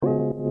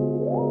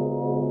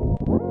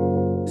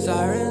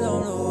Sirens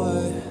on the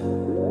way,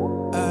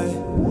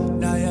 ayy.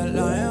 Now you're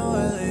lying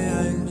where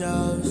the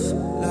angels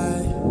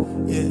lay.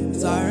 Yeah,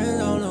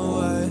 sirens on the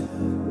way,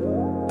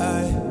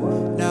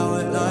 ayy. Now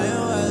we're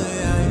lying where the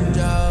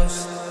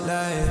angels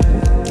lay.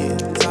 Yeah,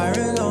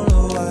 sirens on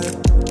the way,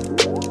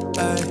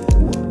 ayy.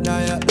 Now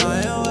you're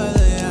lying where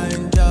the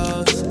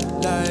angels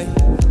lay.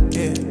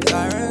 Yeah,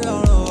 sirens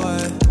on the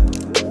way,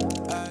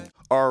 ayy.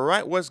 All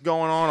right, what's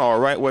going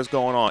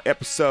on?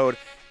 Episode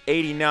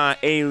 89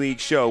 A-League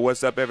Show.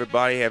 What's up,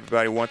 everybody?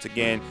 Once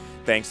again,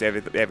 thanks to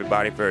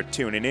everybody for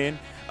tuning in.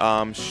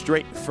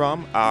 Straight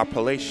from our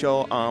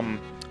palatial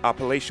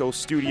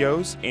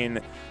studios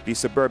in the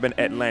suburban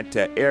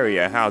Atlanta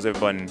area. How's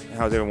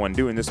everyone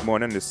doing this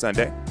morning, this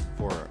Sunday?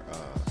 For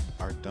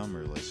our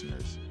dumber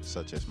listeners,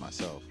 such as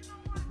myself,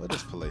 what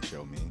does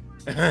palatial mean?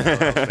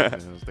 I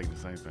was thinking the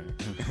same thing.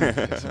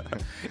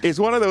 It's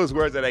one of those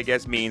words that I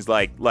guess means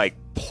like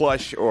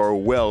plush or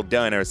well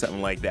done or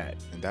something like that.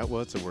 And that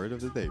was the word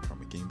of the day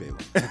from Akeem Balaam.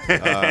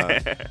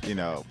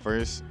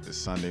 First, it's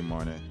Sunday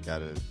morning.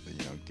 Gotta,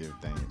 give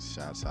thanks,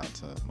 shouts out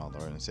to my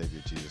Lord and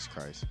Savior Jesus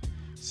Christ.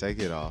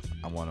 Second off,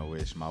 I want to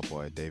wish my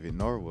boy David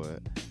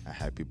Norwood a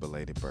happy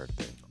belated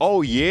birthday.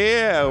 Oh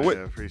yeah, I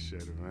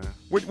appreciate it, man.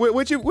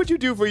 What you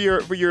do for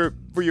your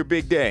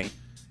big day?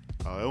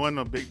 Oh, it wasn't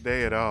a big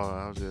day at all.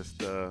 I was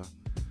just, I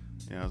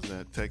was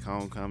at Tech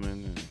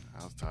Homecoming, and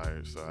I was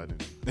tired, so I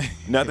didn't.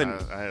 Nothing.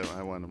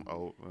 I one of them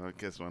old. I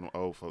guess one of them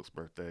old folks'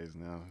 birthdays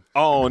now.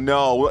 Oh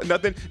no,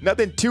 nothing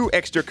too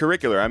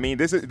extracurricular. I mean,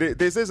 this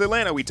is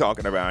Atlanta we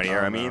talking about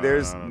here.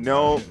 There's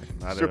no.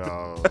 Not at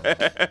all.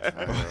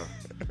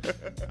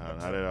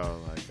 Not at all.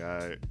 Like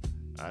I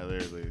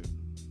literally,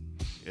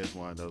 it's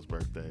one of those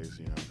birthdays,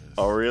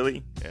 Oh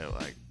really? Yeah,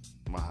 like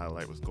my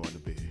highlight was going to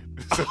bed.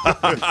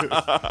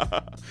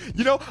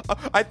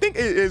 I think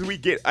as we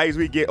get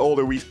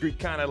older, we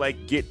kind of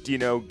like get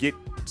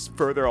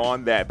further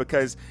on that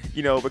because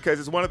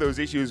it's one of those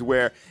issues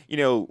where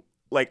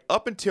like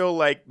up until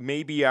like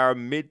maybe our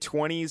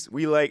mid-20s,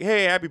 we like,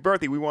 hey, happy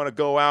birthday. We want to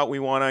go out. We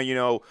want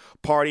to,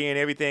 party and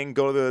everything.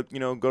 Go to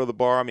the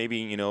bar.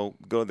 Maybe, go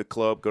to the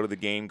club. Go to the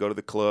game. Go to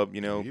the club.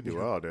 You do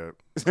all that.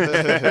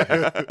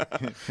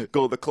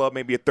 Go to the club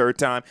maybe a third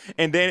time,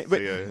 and then.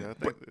 But, I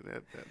think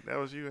that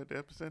was you at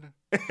the epicenter.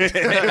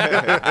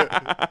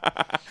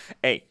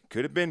 Hey,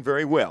 could have been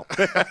very well.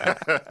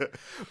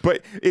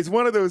 But it's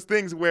one of those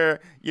things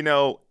where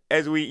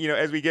as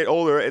we get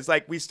older, it's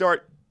like we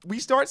start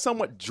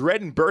somewhat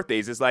dreading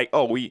birthdays. It's like,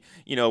 oh,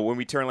 when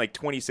we turn like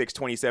 26,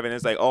 27,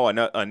 it's like, oh,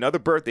 another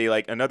birthday,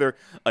 like another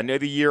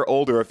year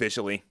older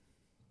officially.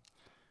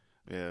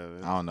 Yeah.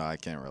 I don't know. I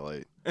can't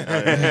relate.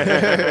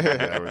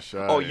 Yeah,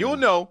 Rashad. Oh, you'll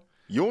know.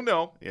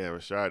 Yeah,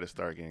 Rashad to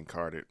start getting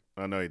carded.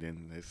 Oh, no, he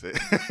didn't. They said.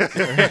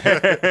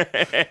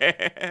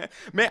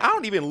 Man, I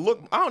don't even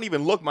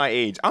look my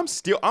age. I'm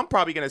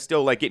probably gonna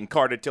still like getting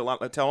carded till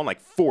I'm like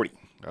 40.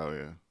 Oh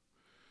yeah.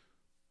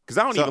 Because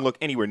I don't even look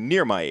anywhere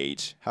near my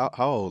age. How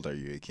old are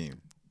you, Akeem?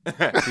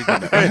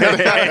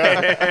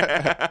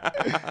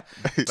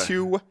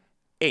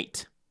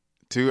 2'8".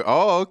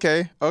 Oh,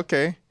 okay.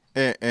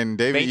 And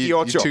David, you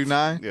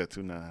 2'9"? Yeah,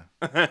 2'9".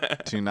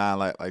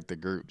 2'9", like the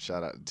group.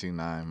 Shout out to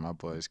 2'9". My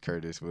boys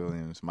Curtis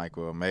Williams,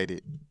 Michael made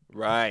it.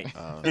 Right.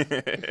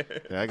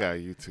 Yeah, I got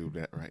YouTube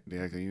that right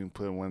there. Cause you can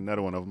put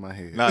another one over my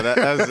head. No,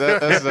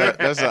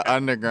 that's an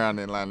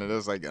underground Atlanta.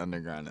 That's like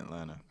underground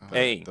Atlanta.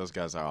 Hey, those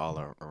guys are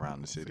all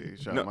around the city. You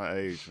shot my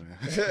age, man.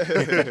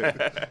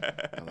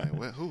 I'm like,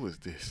 well, who is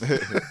this?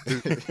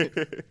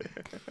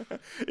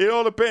 It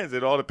all depends.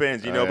 But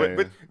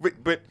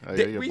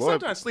we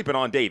sometimes sleeping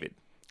on David.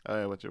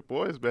 Hey, but your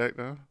boy's back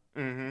now.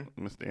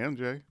 Mm-hmm. Mr.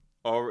 MJ.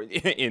 Oh,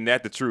 isn't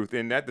that the truth?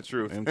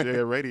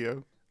 MJ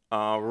Radio.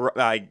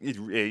 I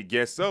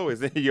guess so.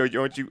 Is it?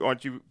 Aren't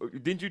you?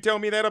 Didn't you tell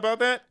me that about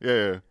that?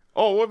 Yeah.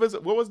 Oh, what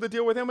was the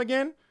deal with him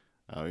again?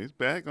 Oh, he's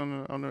back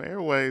on the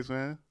airwaves,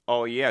 man.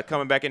 Oh yeah,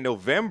 coming back in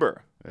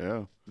November.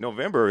 Yeah.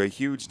 November, a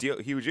huge deal.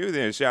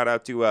 And shout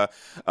out to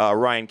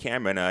Ryan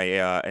Cameron,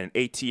 an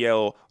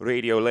ATL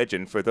radio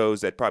legend. For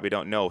those that probably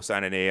don't know,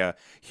 signing a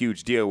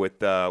huge deal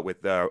with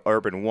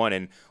Urban One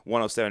and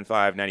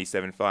 107.5,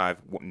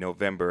 97.5,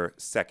 November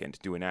 2nd,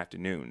 doing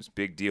afternoons.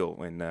 Big deal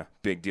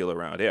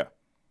around here.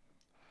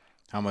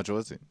 How much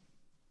was it?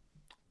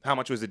 How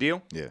much was the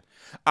deal? Yeah.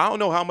 I don't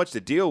know how much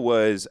the deal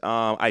was.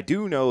 I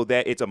do know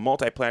that it's a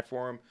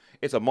multi-platform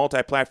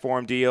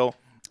deal.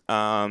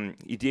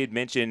 He did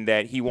mention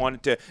that he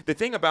wanted to. The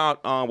thing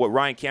about what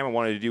Ryan Cameron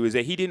wanted to do is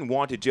that he didn't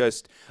want to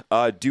just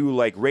do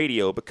like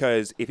radio,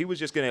 because if he was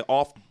just going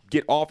to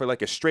get offered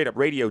like a straight up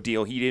radio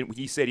deal,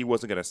 he said he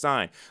wasn't going to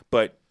sign.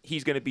 But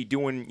he's going to be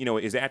doing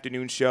his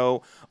afternoon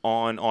show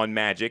on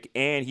Magic,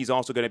 and he's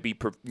also going to be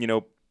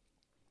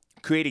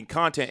creating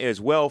content as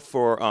well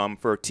for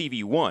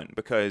TV One,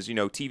 because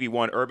TV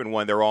One, Urban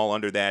One, they're all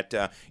under that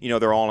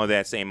they're all under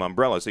that same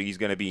umbrella. So he's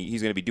gonna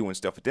be doing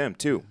stuff with them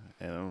too.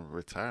 And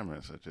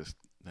retirements are just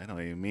They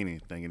don't even mean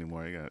anything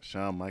anymore. You got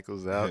Shawn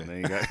Michaels out, and then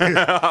you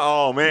got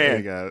Oh man,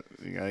 you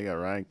got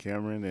Ryan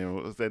Cameron, and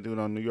what was that dude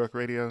on New York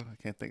radio? I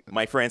can't think.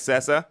 Mike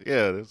Francesa.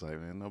 Yeah, it's like,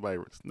 man,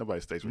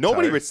 nobody stays retired.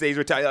 Nobody stays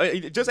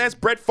retired. Just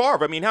ask Brett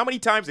Favre. I mean, how many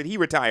times did he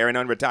retire and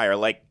unretire?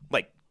 Like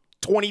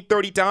 20,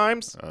 30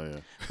 times? Oh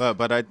yeah.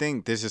 But I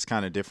think this is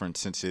kind of different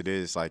since it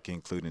is like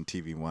including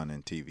TV1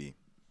 and TV.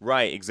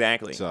 Right,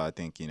 exactly. So I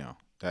think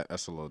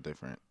that's a little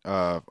different.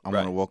 I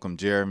want to welcome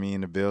Jeremy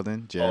in the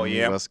building.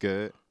 Jeremy, what's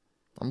good?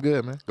 I'm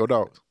good, man. Go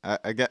Dogs.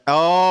 I got.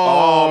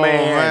 Oh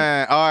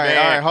man. All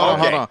right.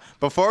 Hold on.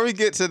 Before we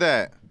get to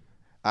that,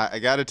 I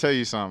got to tell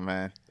you something,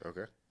 man.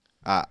 Okay.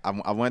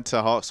 I went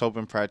to Hawks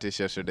Open practice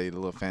yesterday, the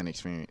little fan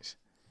experience,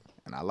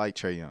 and I like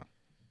Trae Young.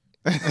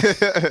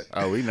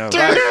 Oh, we know.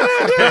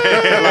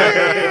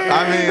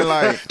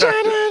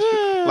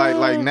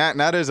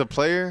 Not as a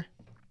player.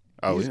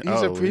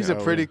 He's a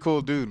pretty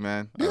cool dude,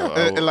 man.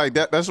 Like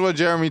that's what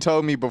Jeremy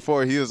told me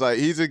before. He was like,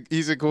 he's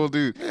a cool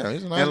dude. Yeah,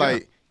 he's a nice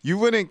guy. You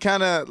wouldn't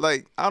kind of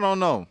I don't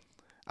know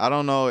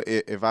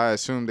if I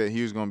assumed that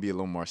he was gonna be a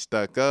little more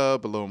stuck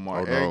up, a little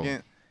more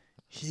arrogant.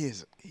 He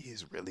is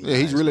really nice,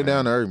 he's really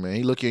man. down to earth, man.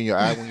 He look you in your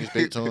eye when you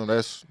speak to him.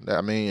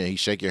 And he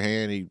shake your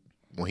hand.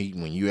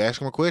 When you ask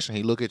him a question,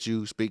 he look at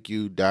you, speak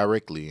you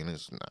directly, and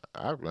he's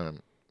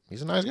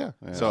a nice guy.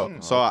 Yeah.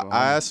 So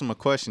I asked him a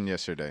question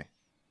yesterday,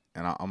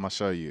 and I'm gonna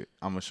show you.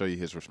 I'm gonna show you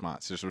his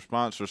response. His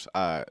response was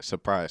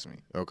surprised me.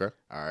 Okay.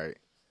 All right.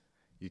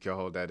 You can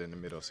hold that in the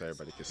middle so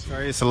everybody can see.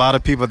 It's a lot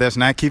of people that's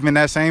not keeping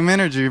that same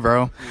energy,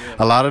 bro. Yeah.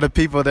 A lot of the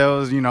people that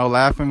was,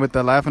 laughing with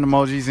the laughing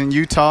emojis in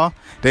Utah,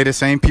 they the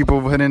same people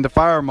putting the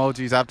fire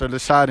emojis after the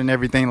shot and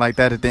everything like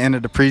that at the end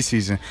of the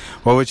preseason.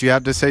 What would you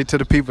have to say to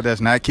the people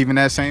that's not keeping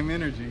that same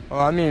energy?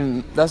 Well, I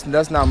mean, that's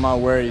not my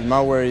worries.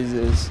 My worries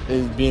is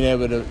being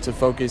able to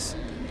focus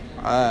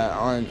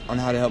on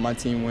how to help my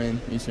team win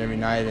each and every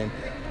night, and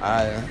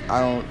I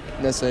don't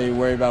necessarily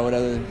worry about what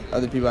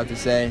other people have to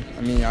say.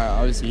 I mean, I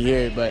obviously hear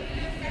it, but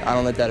I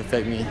don't let that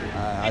affect me.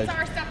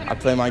 I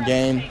play my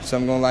game.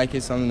 Some gonna like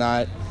it, some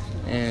not,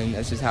 and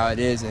that's just how it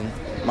is. And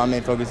my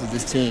main focus is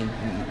this team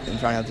and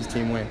trying to help this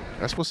team win.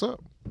 That's what's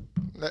up.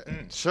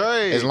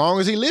 Trey, as long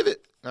as he live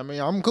it, I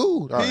mean, I'm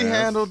cool. He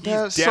handled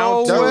that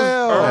so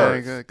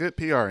well. Good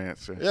PR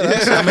answer. Yeah,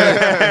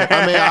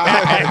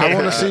 I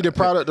want to see the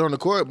product on the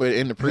court, but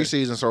in the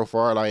preseason so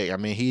far,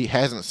 he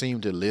hasn't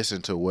seemed to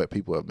listen to what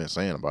people have been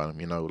saying about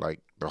him. Like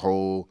the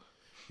whole,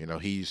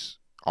 he's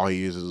all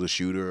he is a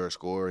shooter or a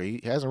scorer. He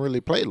hasn't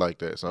really played like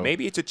that. So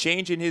maybe it's a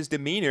change in his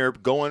demeanor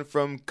going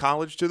from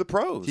college to the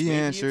pros. He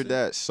answered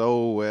that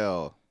so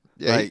well.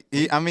 Yeah,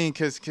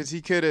 because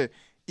he could have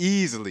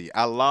easily.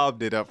 I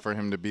lobbed it up for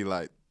him to be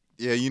like,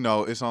 yeah,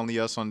 it's only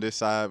us on this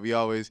side.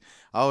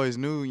 I always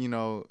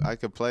knew, I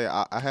could play.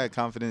 I had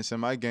confidence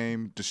in my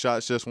game. The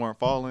shots just weren't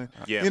falling.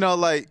 Yeah.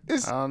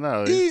 It's I don't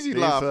know. easy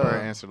lob for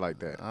an answer like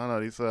that. I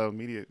don't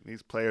know.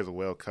 These players are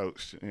well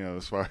coached,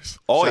 as far as.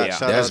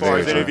 Shout as far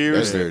as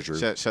interviews. That's very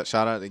true.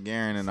 Shout out to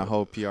Garen and the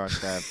whole PR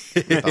staff.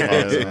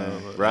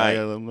 Right.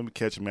 Let me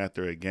catch him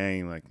after a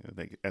game, like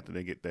after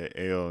they get that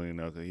L,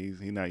 because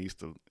he's not used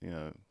to,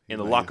 in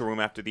the locker room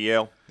after the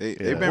L.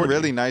 They've been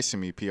really nice to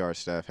me, PR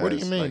staff. What do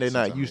you mean they're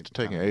not used to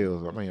taking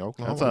L's? I mean,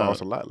 Oklahoma lost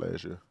a lot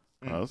last year.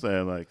 I was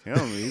saying,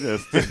 he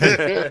just.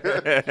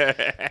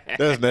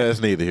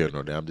 That's neither here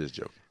nor there. I'm just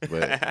joking.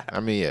 But I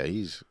mean, yeah,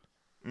 he's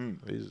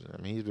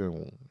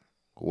been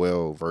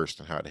well versed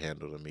in how to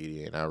handle the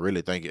media, and I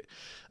really think it.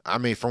 I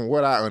mean, from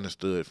what I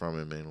understood from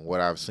him and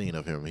what I've seen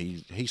of him,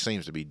 he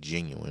seems to be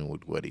genuine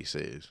with what he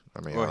says. I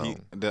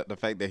mean, the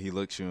fact that he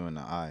looks you in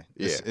the eye,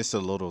 it's a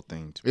little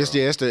thing. It's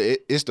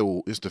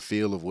the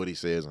feel of what he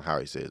says and how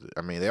he says it.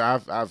 I mean,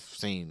 I've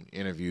seen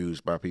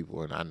interviews by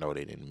people, and I know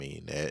they didn't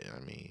mean that.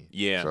 I mean,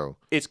 so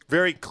it's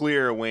very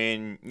clear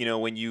when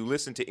you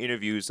listen to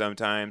interviews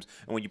sometimes,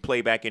 and when you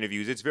play back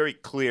interviews, it's very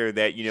clear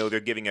that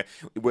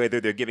whether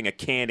they're giving a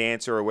canned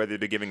answer or whether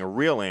they're giving a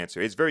real answer.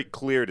 It's very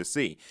clear to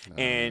see.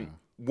 And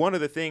one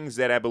of the things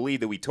that I believe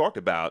that we talked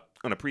about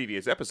on a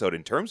previous episode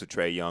in terms of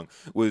Trae Young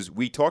was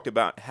we talked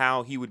about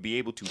how he would be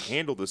able to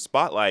handle the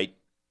spotlight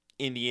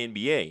in the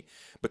NBA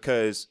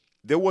because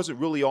there wasn't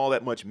really all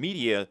that much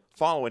media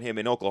following him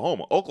in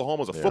Oklahoma.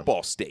 Oklahoma's a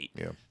football state.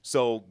 Yeah.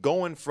 So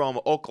going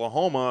from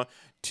Oklahoma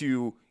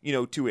to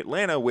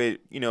Atlanta with,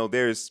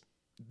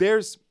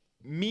 there's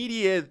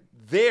media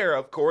there,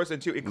 of course,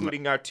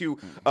 including our two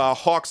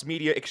Hawks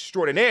media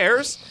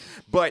extraordinaires,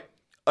 but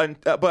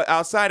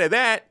outside of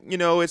that,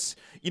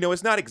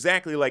 it's not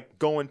exactly like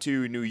going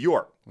to New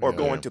York or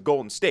going to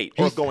Golden State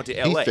or going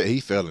to LA. He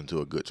fell into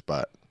a good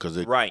spot because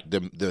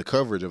the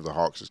coverage of the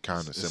Hawks is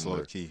kind of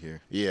similar. Key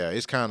here. Yeah,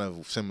 it's kind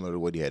of similar to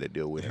what he had to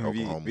deal with in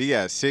Oklahoma. We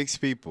got 6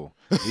 people.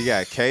 We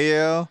got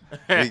KL.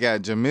 We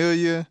got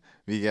Jamelia.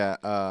 We got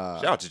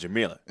shout out to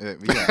Jamila.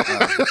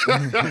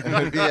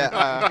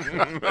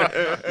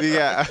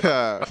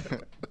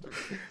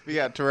 We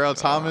got Terrell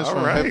Thomas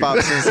from Hip Hop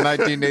since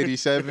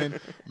 1987.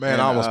 Man,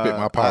 I almost spit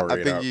my power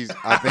I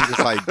think it's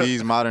like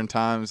these modern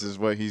times is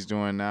what he's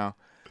doing now.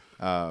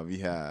 We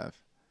have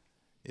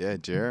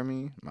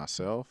Jeremy,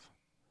 myself,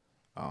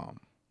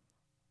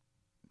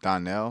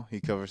 Donnell, he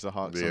covers the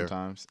Hawks Yeah.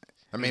 sometimes.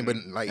 I mean, but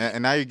like,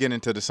 And now you're getting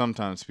into the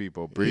sometimes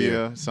people.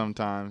 Bria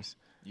sometimes.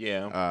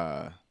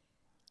 Yeah.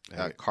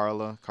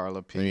 Carla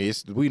P.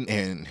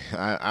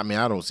 I mean,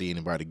 I don't see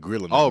anybody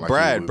grilling. Oh, them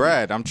like you would be.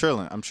 Brad. I'm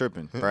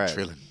tripping. Brad.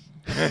 Trilling.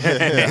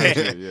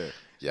 yeah.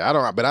 Yeah, I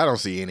don't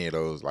see any of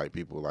those like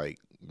people like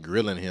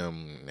grilling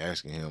him and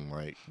asking him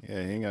like.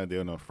 Yeah, he ain't got to deal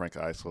with no Frank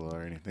Isola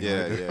or anything.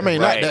 Yeah, like that. yeah. I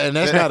mean, Right. and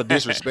that's not a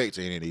disrespect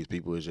to any of these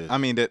people. It's just I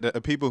mean,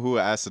 the people who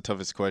ask the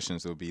toughest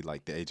questions will be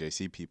like the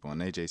AJC people,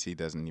 and AJC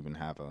doesn't even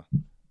have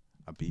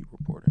a beat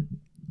reporter.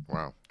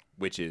 wow.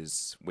 Which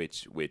is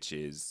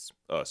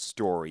a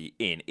story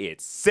in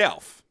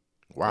itself.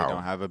 They don't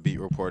Wow. have a beat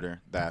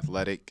reporter. The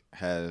Athletic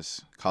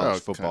has college Oh,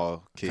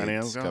 football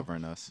Cunningham's kids gone?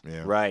 covering us.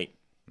 Yeah. Right.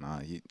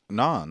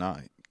 No.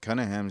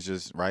 Cunningham's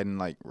just writing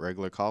like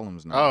regular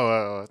columns now. Oh,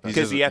 I thought- He's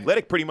Because just- the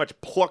Athletic pretty much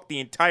plucked the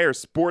entire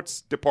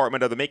sports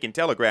department of the Macon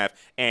Telegraph,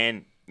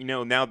 and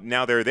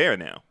now they're there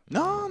now.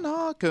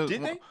 No, because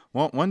Did they?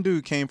 one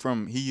dude came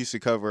from. He used to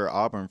cover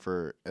Auburn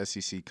for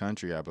SEC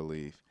Country, I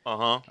believe.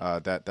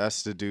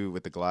 That's the dude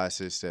with the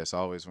glasses that's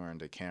always wearing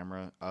the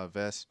camera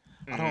vest.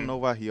 I don't know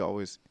why he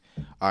always.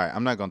 All right,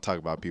 I'm not gonna talk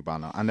about people I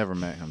know. I never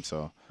met him,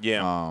 so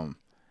Yeah.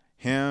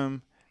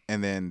 him,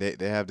 and then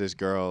they have this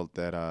girl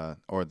that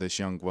or this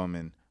young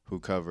woman who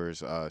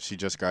covers. She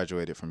just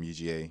graduated from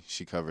UGA.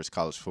 She covers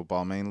college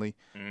football mainly,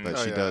 but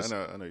Oh, she yeah, does.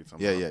 I know you're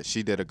talking Yeah, about. yeah.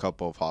 She did a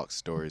couple of Hawks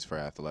stories for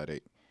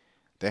Athletic.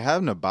 They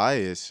have no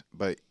bias,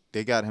 but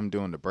they got him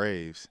doing the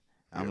Braves.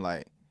 I'm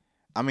like,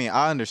 I mean,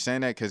 I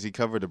understand that because he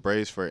covered the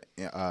Braves for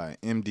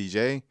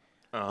MDJ,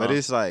 but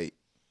it's like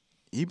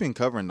he been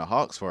covering the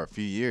Hawks for a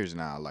few years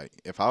now. Like,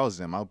 if I was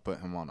them, I'd put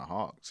him on the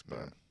Hawks.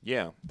 But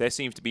Yeah, that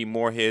seems to be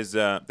more his.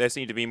 That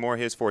seemed to be more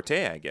his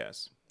forte, I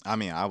guess. I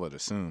mean, I would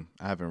assume.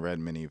 I haven't read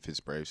many of his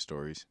Braves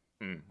stories.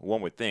 One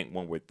would think.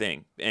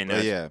 And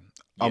But yeah.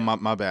 Oh, yeah.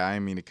 my bad. I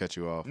didn't mean to cut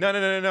you off. No. It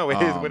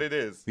is what it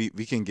is.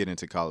 We can get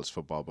into college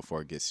football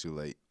before it gets too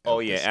late. Oh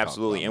yeah, Let's talk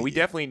absolutely. about And we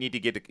media. definitely need to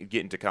get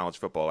into college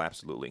football.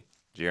 Absolutely.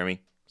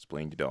 Jeremy,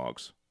 explain the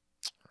dogs.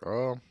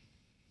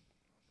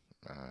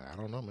 I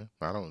don't know, man.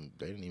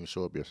 They didn't even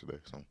show up yesterday,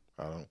 so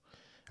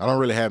I don't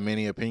really have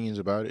many opinions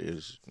about it.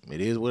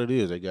 It is what it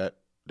is. They got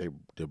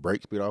the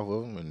brakes beat off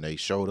of them, and they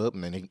showed up,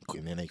 and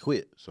then they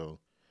quit. So,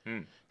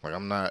 like,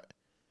 I'm not.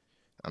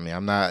 I mean,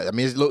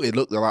 it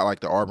looked a lot like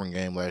the Auburn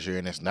game last year,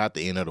 and it's not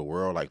the end of the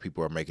world like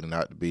people are making it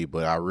out to be.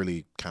 But I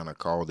really kind of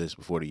called this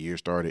before the year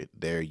started.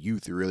 Their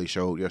youth really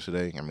showed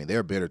yesterday. I mean,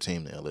 they're a better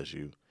team than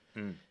LSU.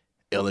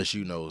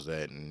 LSU knows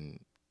that, and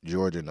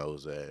Georgia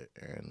knows that,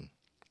 and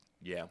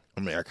Yeah.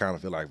 I mean, I kind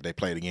of feel like if they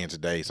played again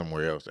today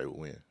somewhere else, they would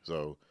win.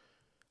 So,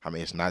 I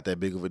mean, it's not that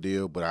big of a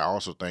deal. But I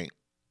also think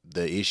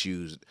the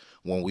issues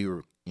when we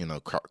were,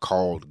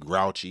 called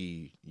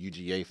grouchy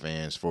UGA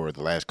fans for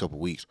the last couple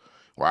of weeks.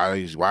 Why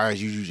is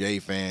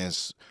UGA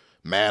fans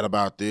mad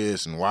about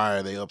this, and why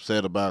are they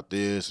upset about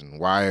this, and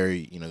why are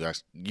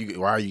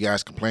why are you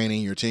guys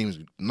complaining? Your team's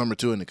number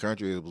 2 in the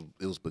country.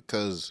 It was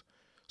because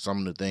some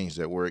of the things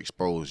that were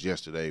exposed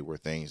yesterday were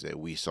things that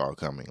we saw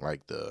coming,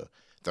 like the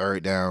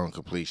third down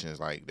completions.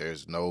 Like,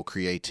 there's no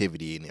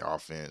creativity in the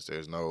offense.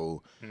 There's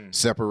no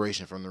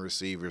separation from the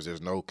receivers.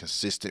 There's no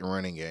consistent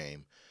running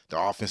game. The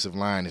offensive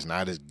line is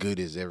not as good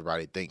as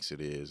everybody thinks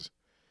it is.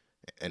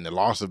 And the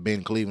loss of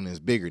Ben Cleveland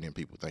is bigger than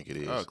people think it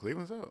is. Oh,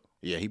 Cleveland's out.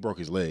 Yeah, he broke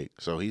his leg,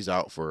 so he's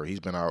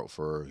been out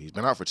for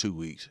 2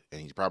 weeks,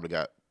 and he's probably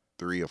got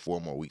 3 or 4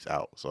 more weeks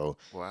out. So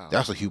Wow.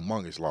 that's a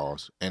humongous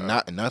loss, and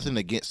nothing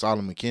against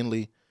Solomon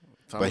McKinley,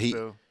 Thomas but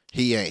still?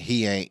 he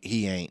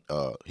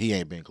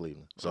ain't Ben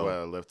Cleveland.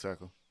 So Left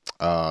tackle.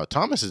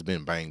 Thomas has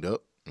been banged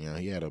up.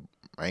 He had a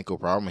ankle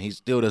problem, and he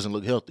still doesn't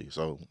look healthy.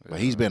 So, but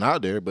he's been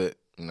out there, but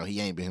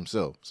he ain't been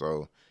himself.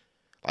 So,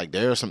 like,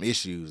 there are some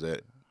issues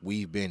that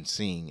we've been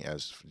seeing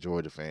as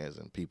Georgia fans,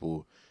 and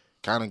people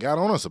kind of got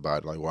on us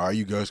about it. Like, why are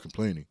you guys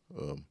complaining?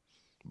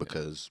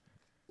 Because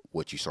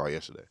what you saw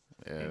yesterday.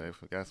 Yeah, they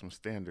forgot some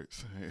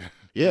standards.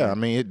 Yeah, I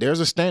mean, there's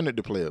a standard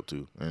to play up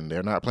to, and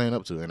they're not playing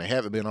up to, and they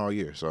haven't been all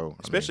year. So,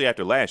 Especially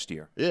after last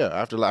year.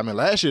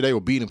 last year they were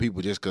beating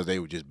people just because they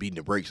were just beating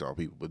the brakes on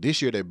people, but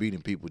this year they're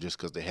beating people just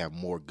because they have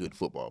more good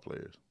football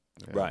players.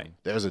 Right.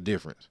 There's a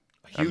difference.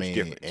 A huge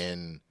difference.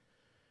 And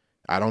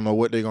I don't know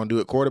what they're gonna do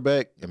at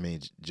quarterback. I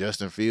mean,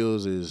 Justin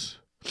Fields is,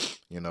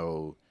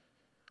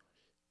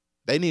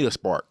 they need a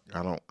spark.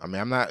 I'm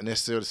not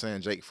necessarily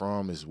saying Jake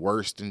Fromm is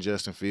worse than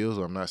Justin Fields,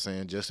 or I'm not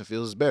saying Justin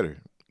Fields is better.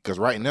 Because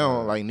right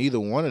now, like, neither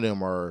one of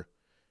them are,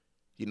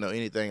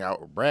 anything I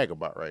would brag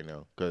about right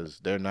now. Because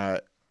they're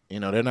not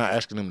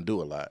asking them to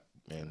do a lot.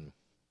 And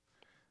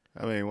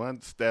I mean,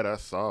 one stat I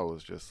saw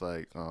was just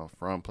like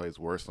Fromm plays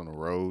worse on the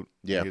road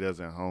Yeah. than he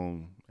does at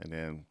home. And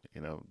then,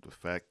 the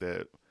fact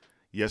that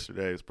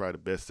yesterday is probably the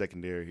best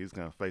secondary he's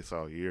going to face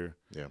all year.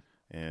 Yeah.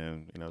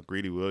 And,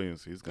 Greedy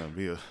Williams, he's going to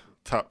be a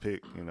top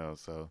pick,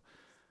 So,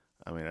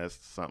 I mean, that's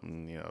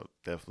something,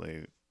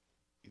 definitely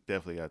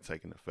got to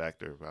take into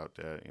factor about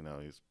that.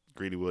 He's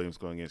Greedy Williams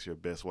going against your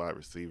best wide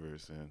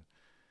receivers.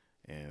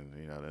 And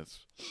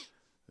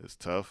it's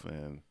tough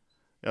and,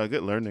 a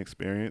good learning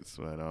experience.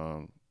 But,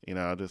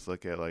 I just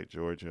look at like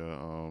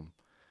Georgia.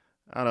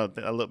 I don't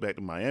know. I look back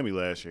to Miami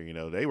last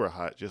year. They were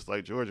hot just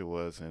like Georgia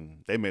was,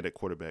 and they made a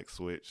quarterback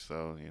switch.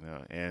 So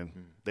and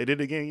they did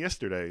it again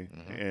yesterday,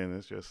 and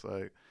it's just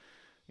like,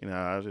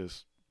 I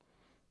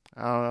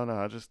don't know.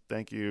 I just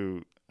think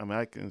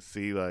I can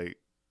see like,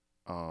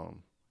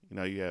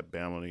 you had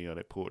Bama,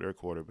 they pulled their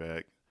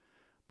quarterback,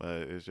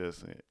 but it's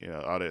just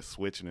all that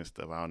switching and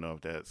stuff. I don't know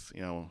if that's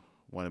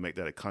want to make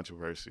that a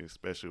controversy,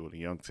 especially with a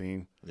young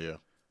team. Yeah,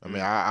 I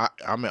mean,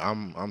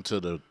 I'm to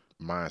the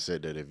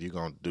mindset that if you're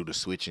gonna do the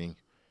switching,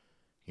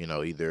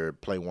 either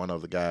play one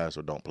of the guys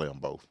or don't play them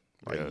both.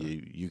 Like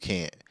you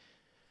can't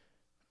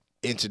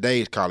in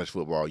today's college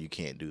football, you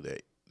can't do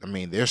that. I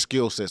mean, their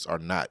skill sets are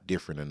not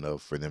different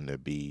enough for them to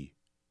be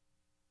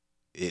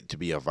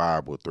a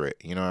viable threat.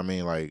 You know what I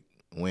mean? Like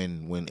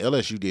when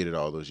LSU did it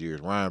all those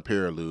years, Ryan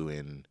Perrilloux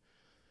and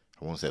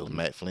I want to say it was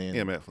Matt Flynn.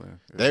 Yeah, Matt Flynn.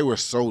 Yeah. They were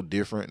so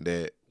different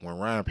that when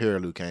Ryan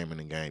Perrilloux came in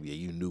the game,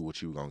 you knew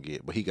what you were gonna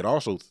get. But he could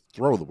also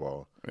throw the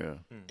ball. Yeah.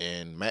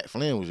 And Matt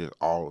Flynn was just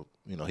all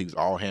he was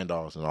all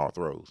handoffs and all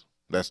throws.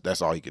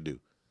 That's all he could do.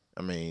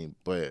 I mean,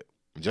 but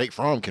Jake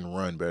Fromm can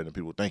run better than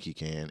people think he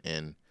can,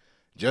 and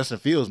Justin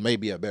Fields may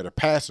be a better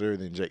passer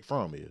than Jake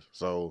Fromm is.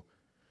 So,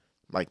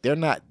 like, they're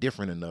not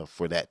different enough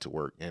for that to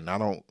work. And I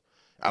don't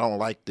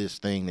like this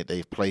thing that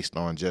they've placed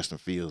on Justin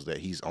Fields that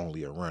he's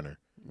only a runner.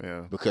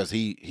 Yeah. Because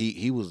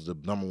he was the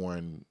number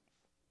one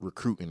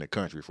recruit in the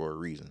country for a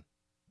reason,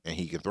 and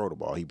he can throw the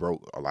ball. He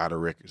broke a lot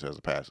of records as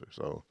a passer.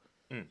 So,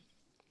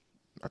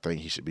 I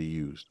think he should be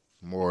used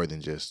more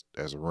than just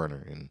as a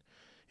runner. And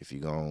if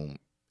you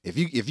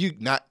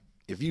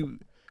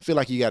feel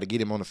like you got to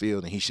get him on the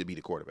field, then he should be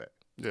the quarterback.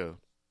 Yeah.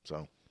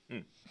 So,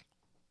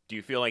 do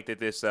you feel like that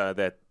this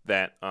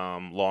that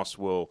loss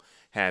will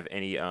have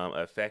any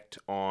effect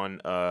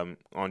on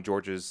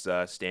Georgia's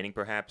standing,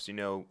 perhaps?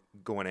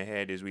 Going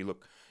ahead as we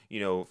look,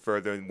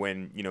 further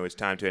when it's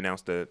time to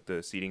announce the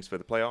seedings for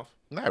the playoff.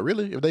 Not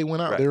really. If they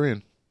went out, Right. they're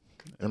in.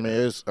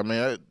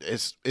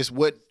 It's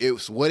what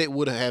it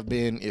would have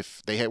been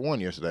if they had won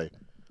yesterday.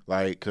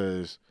 Like,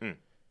 because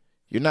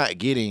you're not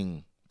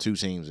getting two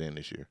teams in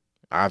this year.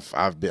 I've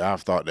thought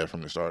that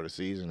from the start of the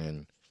season,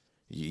 and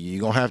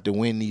you're gonna have to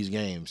win these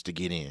games to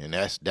get in. And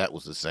that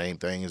was the same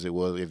thing as it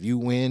was. If you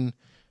win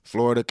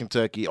Florida,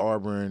 Kentucky,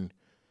 Auburn,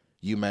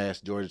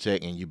 UMass, Georgia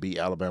Tech, and you beat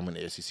Alabama in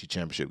the SEC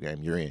championship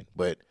game, you're in.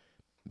 But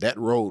that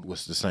road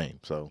was the same.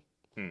 So,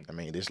 I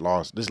mean, this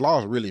loss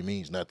really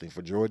means nothing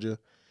for Georgia.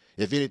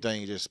 If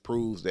anything, it just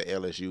proves that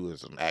LSU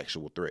is an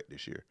actual threat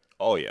this year.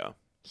 Oh yeah.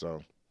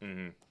 So,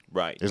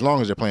 Right. as long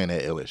as they're playing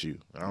at LSU,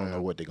 I don't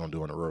know what they're gonna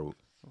do on the road.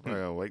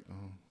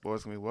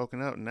 Boys gonna be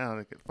woken up now.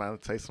 They can finally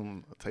taste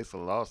the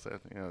loss. A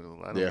lot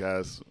of them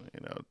guys,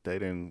 They've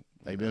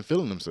been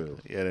feeling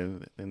themselves. Yeah, they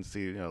didn't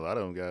see. A lot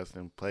of them guys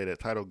didn't play that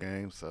title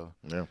game. So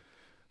Yeah.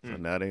 So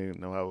now they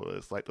know how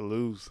it's like to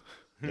lose.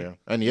 Yeah.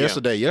 And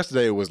yesterday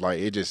it was like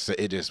it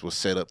just was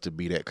set up to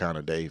be that kind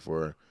of day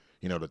for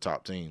the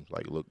top teams.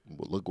 Like look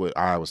what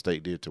Iowa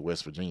State did to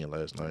West Virginia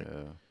last night,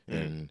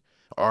 and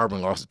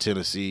Auburn lost to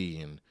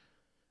Tennessee, and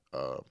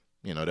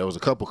there was a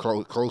couple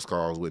close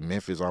calls with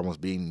Memphis almost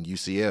beating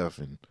UCF,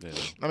 and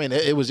I mean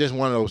it was just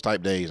one of those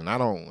type days. And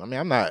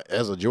I'm not,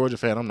 as a Georgia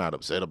fan, I'm not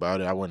upset about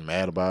it. I wasn't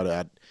mad about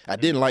it. I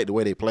didn't like the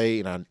way they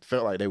played, and I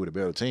felt like they were the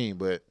better team.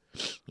 But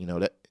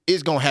that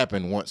it's gonna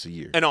happen once a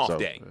year. An off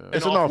day.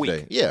 It's an off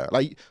day. Yeah,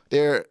 like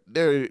they're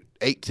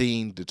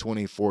 18 to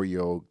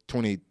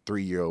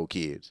 23-year-old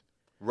kids.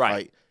 Right.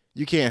 Like,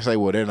 you can't say,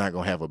 well, they're not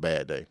gonna have a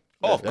bad day.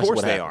 Oh, of That's course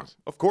what they happens.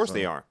 are. Of course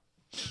they are.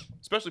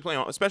 Especially playing,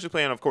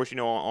 of course,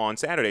 on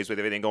Saturdays with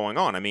everything going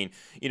on. I mean,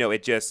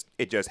 it just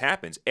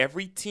happens.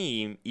 Every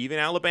team, even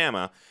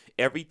Alabama,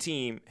 every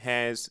team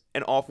has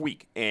an off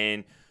week,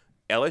 and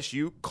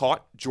LSU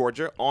caught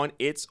Georgia on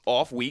its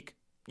off week.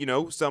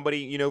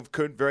 Somebody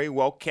could very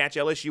well catch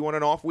LSU on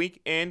an off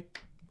week, and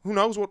who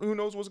knows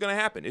what's going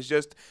to happen. It's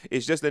just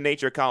the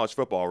nature of college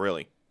football,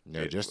 really.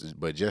 Yeah, just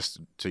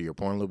to your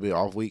point a little bit,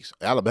 off weeks.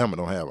 Alabama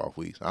don't have off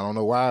weeks. I don't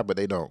know why, but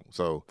they don't.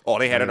 So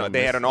they had an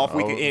off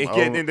week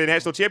in the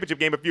national championship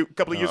game a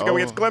couple of years ago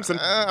against Clemson.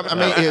 I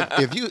mean,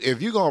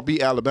 if you gonna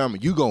beat Alabama,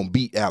 you gonna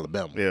beat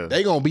Alabama. Yeah.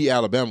 They gonna beat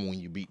Alabama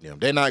when you beat them.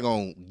 They're not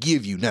gonna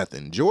give you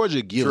nothing.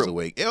 Georgia gives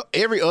away.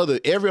 Every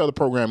other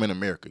program in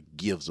America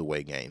gives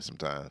away games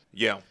sometimes.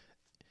 Yeah.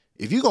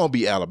 If you gonna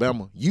beat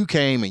Alabama, you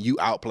came and you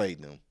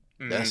outplayed them.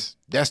 That's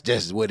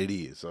just what it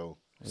is. So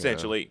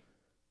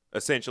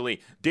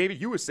Essentially,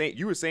 David, you were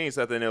saying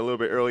something a little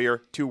bit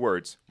earlier. 2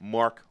 words: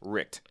 Mark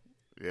Richt.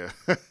 Yeah.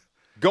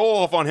 Go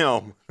off on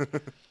him.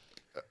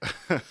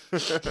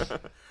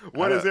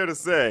 What is there to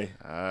say?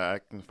 I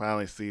can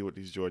finally see what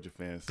these Georgia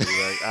fans see.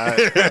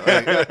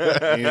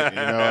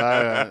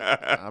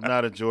 I'm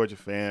not a Georgia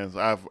fan.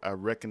 I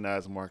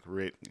recognize Mark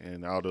Richt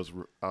and all those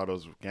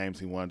games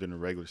he won during the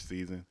regular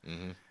season,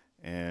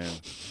 and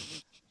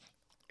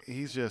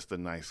he's just a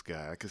nice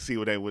guy. I can see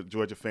what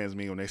Georgia fans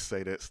mean when they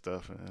say that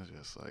stuff, and it's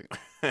just like,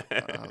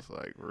 I was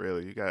like,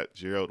 really? You got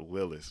Gerald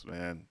Willis,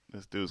 man.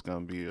 This dude's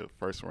gonna be a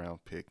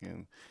first-round pick,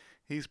 and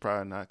he's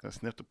probably not gonna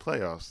sniff the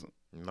playoffs.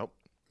 Nope.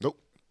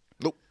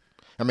 Nope.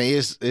 I mean,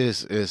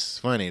 it's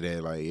funny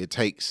that like it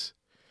takes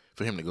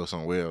for him to go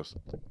somewhere else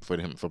for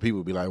people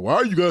to be like, why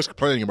are you guys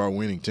complaining about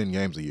winning 10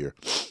 games a year?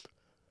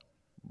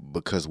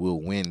 Because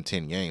we'll win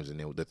 10 games, and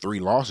then the 3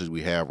 losses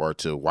we have are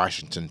to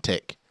Washington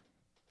Tech.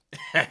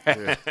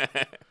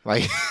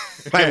 Like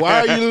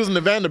why are you losing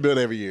to Vanderbilt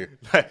every year?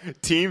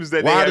 Teams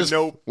that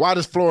Why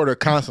does Florida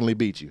constantly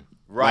beat you?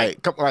 Right.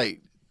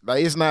 Like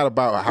it's not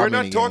about how We're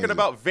many not talking games.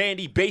 about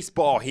Vandy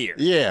baseball here.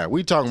 Yeah,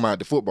 we talking about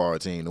the football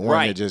team, the one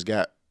Right. that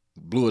just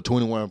blew a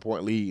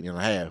 21-point lead in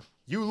a half.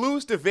 You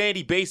lose to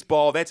Vandy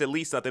baseball, that's at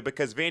least something,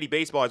 because Vandy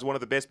baseball is one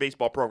of the best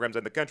baseball programs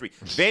in the country.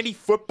 Vandy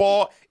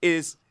football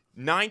is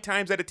 9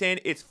 times out of 10,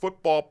 it's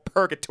football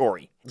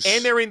purgatory,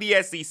 and they're in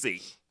the SEC.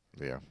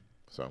 Yeah,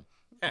 so.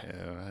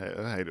 Yeah,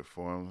 I hate it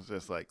for them. It's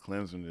just like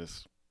Clemson,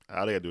 just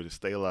all they got to do is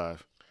stay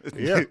alive.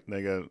 Yeah.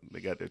 they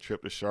got their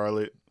trip to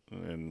Charlotte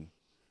and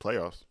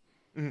playoffs.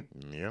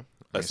 Yeah,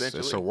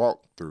 Essentially. it's a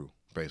walkthrough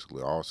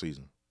basically all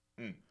season.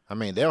 I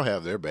mean, they'll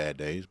have their bad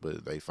days,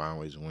 but they find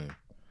ways to win.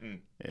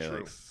 Yeah, True.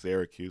 like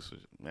Syracuse,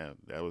 man,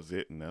 that was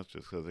it, and that's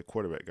just because their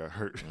quarterback got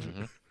hurt.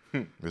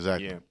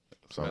 Exactly. Yeah.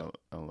 So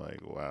I'm like,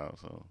 wow.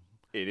 So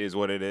It is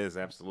what it is,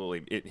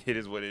 absolutely. It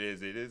is what it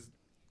is. It is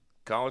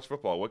college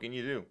football. What can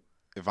you do?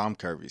 If I'm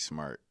Kirby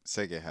Smart,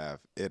 second half,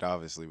 it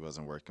obviously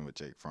wasn't working with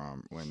Jake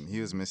Fromm. When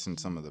he was missing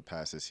some of the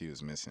passes he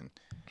was missing,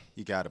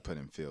 you got to put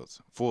in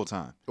Fields full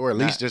time. or at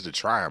least just to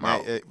try him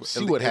out,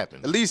 see what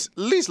happens. At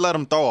least let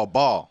him throw a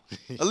ball.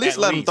 At least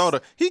let him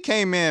throw He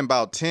came in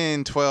about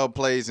 10, 12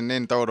 plays and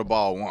then throw the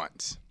ball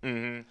once.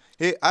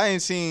 Mm-hmm. I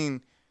ain't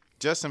seen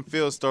Justin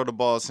Fields throw the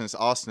ball since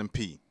Austin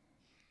Peay.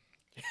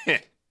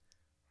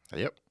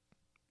 Yep.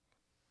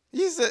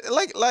 He's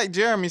like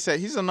Jeremy said,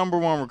 he's the number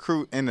 1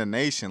 recruit in the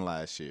nation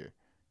last year.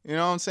 You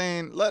know what I'm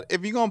saying?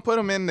 If you're gonna put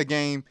him in the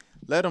game,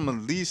 let him at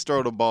least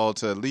throw the ball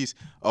to at least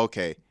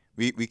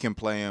we can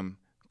play him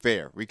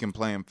fair. We can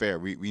play him fair.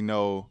 We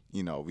know,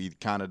 we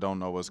kind of don't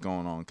know what's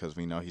going on because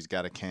we know he's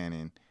got a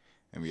cannon,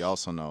 and we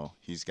also know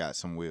he's got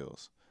some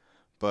wheels.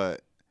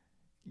 But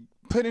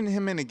putting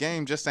him in the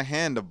game just to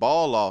hand the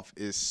ball off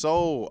is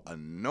so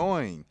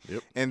annoying.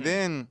 Yep. And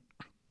then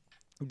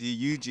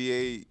the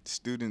UGA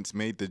students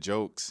made the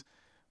jokes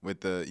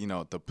with the,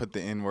 to put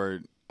the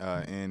N-word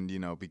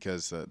in,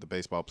 because the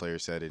baseball player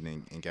said it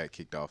and got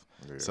kicked off.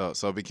 Yeah.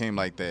 So it became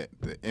like that.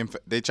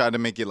 They tried to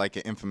make it like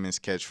an infamous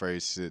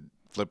catchphrase to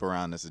flip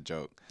around as a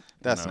joke.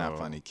 That's not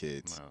funny,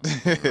 kids.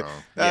 No.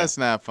 That's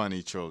not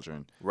funny,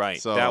 children.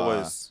 Right. So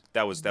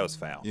that was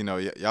foul.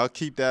 Y'all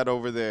keep that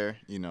over there.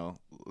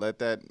 Let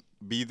that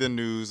be the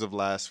news of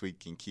last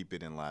week and keep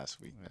it in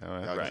last week.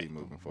 Y'all keep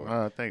moving forward.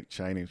 I think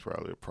Chaney's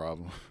probably a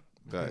problem.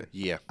 But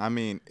Yeah. I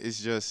mean, it's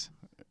just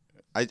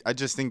I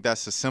just think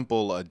that's a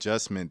simple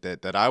adjustment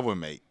that I would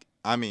make.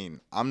 I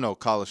mean, I'm no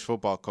college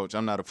football coach.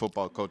 I'm not a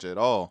football coach at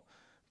all.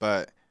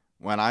 But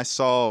when I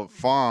saw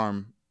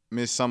Farm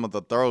miss some of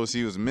the throws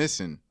he was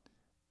missing,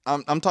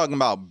 I'm talking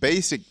about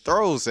basic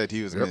throws that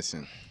he was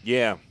missing.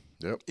 Yeah.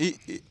 Yep.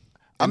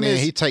 Then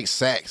he takes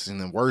sacks in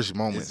the worst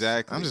moments.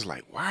 Exactly. I'm just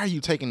like, why are you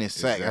taking this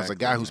sack as a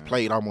guy who's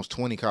played almost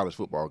 20 college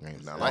football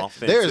games now? Like,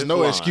 Offensive there is no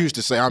line. excuse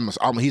to say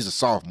he's a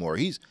sophomore.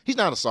 He's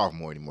not a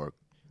sophomore anymore.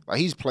 Like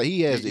he's played.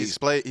 He's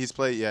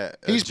played. Yeah.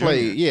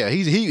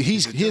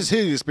 His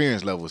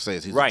experience level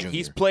says he's a Right. junior.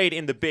 He's played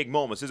in the big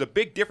moments. There's a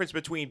big difference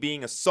between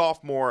being a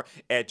sophomore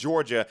at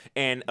Georgia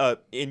and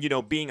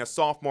being a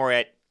sophomore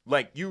at,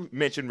 like you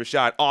mentioned,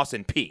 Rashad,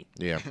 Austin Peay.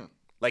 Yeah.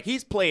 Like,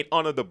 he's played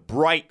under the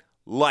bright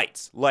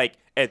lights. Like,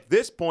 at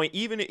this point,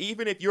 even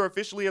if you're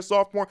officially a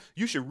sophomore,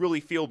 you should really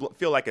feel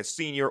like a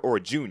senior or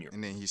a junior.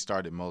 And then he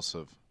started most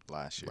of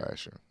last year.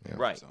 Yeah.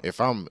 Right. So. If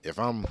I'm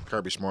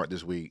Kirby Smart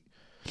this week,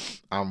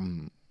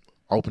 I'm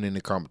opening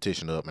the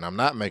competition up, and I'm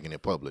not making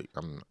it public.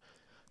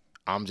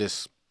 I'm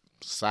just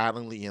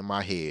silently in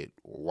my head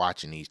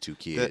watching these two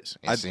kids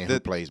and seeing who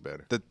plays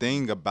better. The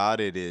thing about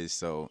it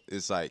is,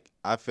 it's like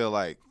I feel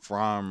like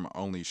Fromm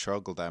only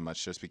struggled that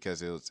much just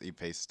because he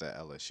faced the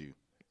LSU.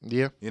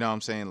 Yeah. You know what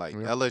I'm saying? Like,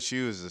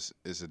 LSU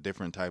is a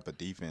different type of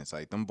defense.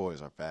 Like, them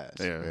boys are fast.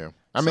 Yeah.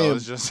 I mean,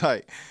 it's just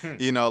like,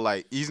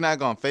 like he's not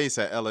going to face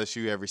at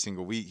LSU every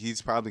single week.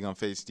 He's probably going to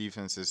face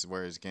defenses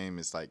where his game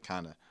is like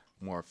kind of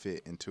more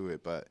fit into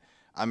it. But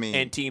I mean,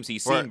 And teams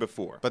he's seen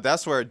before. But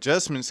that's where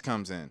adjustments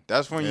comes in.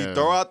 That's when you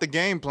throw out the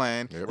game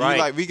plan. You're Right.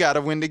 like, we got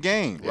to win the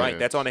game. Right.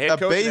 That's on the head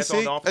coach. And that's on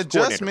basic the offensive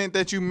coordinator. adjustment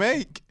that you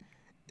make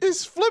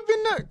is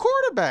flipping the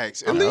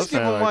quarterbacks. At Yeah, least I'm give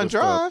saying, them one just the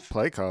drive.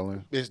 Play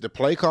calling. it's the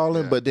play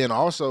calling, but then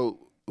also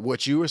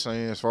what you were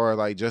saying as far as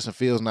like Justin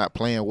Fields not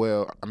playing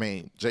well. I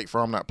mean, Jake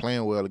Fromm not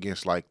playing well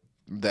against like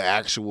the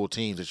actual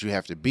teams that you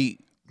have to beat.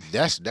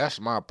 That's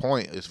my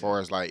point as far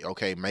as like,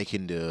 okay,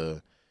 making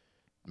the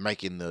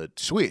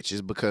switch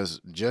is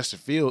because Justin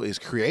Fields is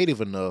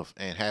creative enough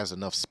and has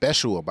enough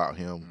special about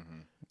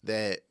him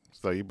that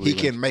So you he believe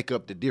can make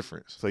up the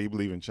difference. So you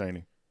believe in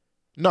Chaney?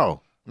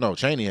 No,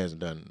 Chaney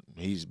hasn't done.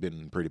 He's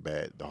been pretty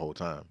bad the whole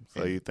time.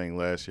 So you think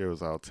last year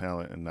was all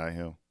talent and not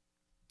him?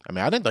 I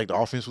mean, I didn't think the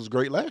offense was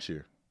great last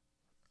year.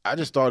 I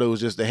just thought it was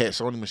just they had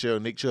Sony Michel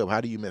and Nick Chubb.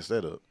 How do you mess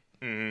that up?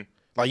 Mm-hmm.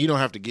 Like, you don't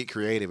have to get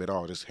creative at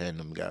all. Just hand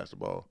them guys the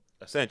ball.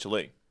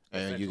 Essentially.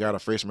 And you got a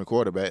freshman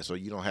quarterback, so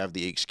you don't have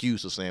the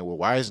excuse of saying, well,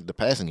 why isn't the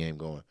passing game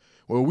going?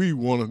 Well, we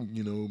want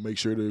to, make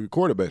sure the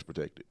quarterback's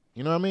protected.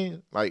 You know what I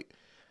mean? Like,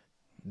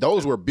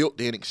 those were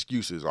built-in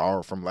excuses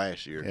all from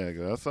last year. Yeah,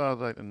 'cause I saw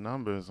like the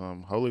numbers.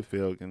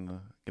 Holyfield getting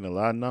a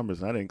lot of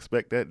numbers. And I didn't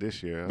expect that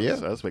this year. I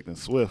was expecting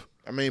Swift.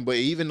 I mean, but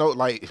even though,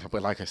 like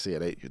I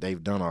said,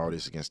 they've done all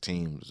this against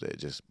teams that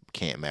just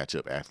can't match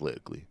up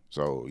athletically.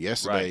 So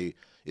yesterday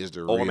was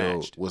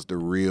the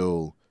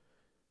real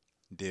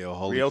deal.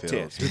 Holyfield. Real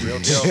test. Real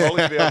deal.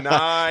 Holyfield,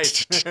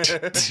 nice.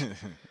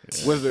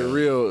 was the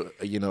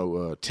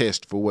real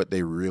test for what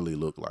they really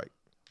look like.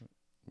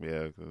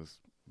 Yeah, because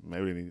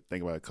maybe they need to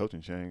think about a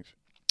coaching change.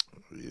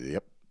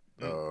 Yep.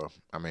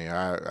 I mean,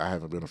 I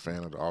haven't been a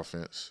fan of the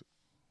offense.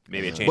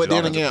 Maybe a change. But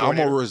then again, I'm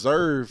gonna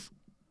reserve,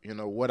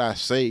 what I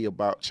say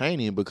about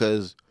Chaney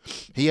because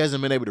he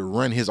hasn't been able to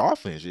run his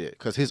offense yet.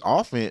 Because his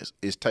offense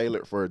is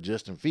tailored for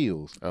Justin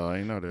Fields. Oh,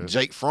 I know that.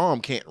 Jake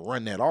Fromm can't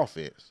run that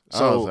offense.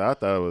 So I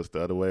thought it was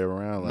the other way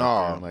around.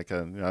 Like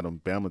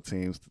them Bama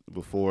teams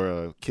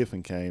before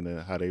Kiffin came,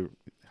 how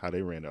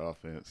they ran the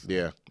offense.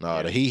 Yeah,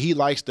 he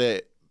likes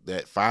that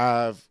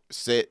 5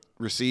 set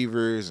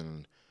receivers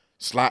and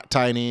slot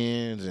tight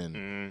ends,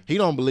 and he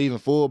don't believe in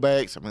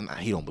fullbacks. I mean,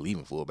 he don't believe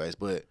in fullbacks,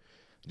 but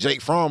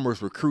Jake Fromm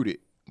was recruited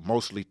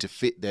mostly to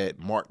fit that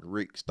Mark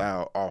Richt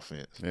style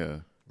offense. Yeah.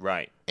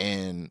 Right.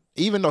 And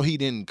even though he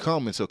didn't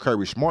come until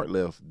Kirby Smart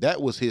left,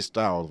 that was his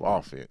style of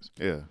offense.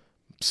 Yeah.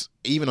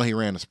 Even though he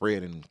ran the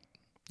spread in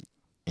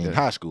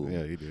high school.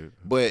 Yeah, he did.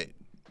 But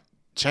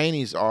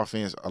Chaney's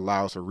offense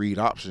allows a read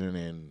option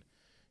and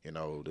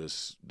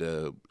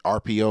the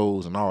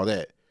RPOs and all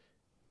that.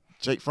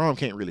 Jake Fromm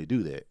can't really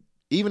do that.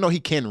 Even though he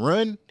can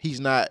run, he's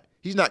not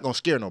gonna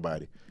scare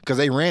nobody because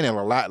they ran it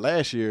a lot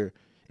last year.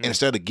 And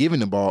instead of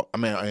giving the ball,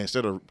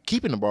 instead of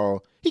keeping the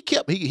ball, he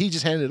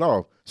just handed it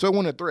off, so it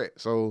wasn't a threat.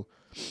 So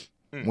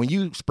when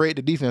you spread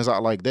the defense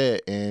out like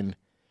that, and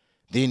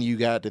then you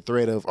got the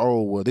threat of,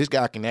 oh well, this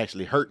guy can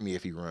actually hurt me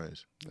if he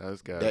runs.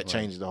 That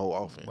changes the whole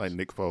offense. Like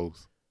Nick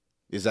Foles.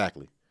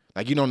 Exactly.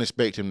 Like you don't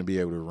expect him to be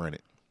able to run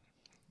it.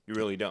 You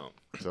really don't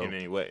in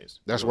many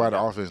ways. That's why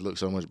the offense looks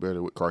so much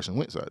better with Carson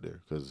Wentz out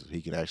there because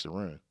he can actually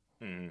run.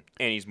 And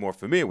he's more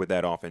familiar with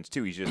that offense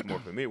too. He's just more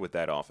familiar with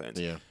that offense.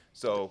 Yeah.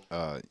 So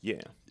I'm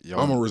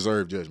gonna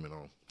reserve judgment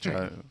on.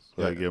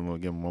 Give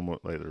him one more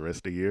like the rest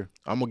of the year.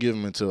 I'm gonna give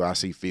him until I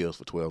see Fields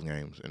for 12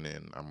 games, and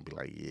then I'm gonna be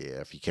like,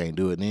 yeah, if he can't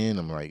do it, then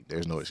I'm like,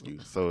 there's no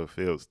excuse. So if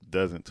Fields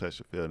doesn't touch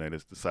the field, and they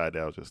just decide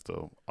that was just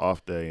an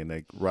off day, and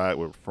they ride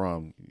with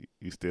Fromm,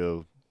 you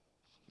still.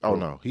 Oh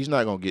no, he's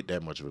not gonna get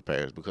that much of a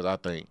pass because I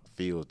think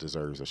Fields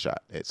deserves a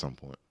shot at some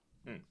point.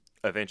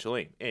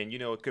 Eventually, and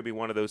it could be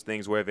one of those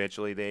things where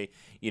eventually they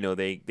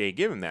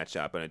give him that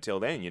shot, but until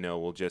then,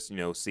 we'll just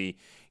see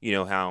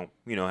how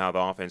the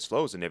offense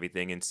flows and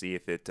everything, and see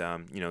if it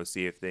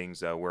see if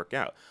things work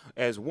out.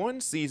 As one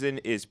season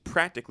is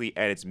practically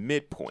at its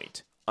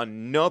midpoint,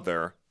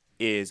 another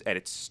is at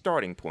its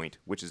starting point,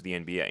 which is the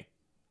NBA.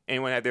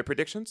 Anyone have their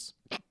predictions?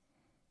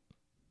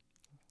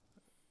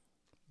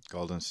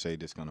 Golden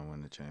State is going to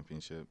win the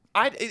championship.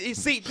 I was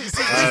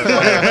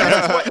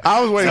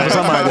waiting for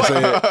somebody to say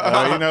it.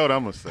 You know what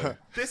I'm going to say.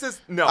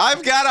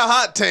 I've got a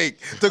hot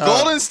take. The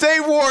Golden State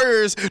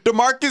Warriors,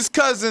 DeMarcus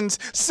Cousins,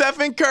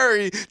 Stephen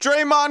Curry,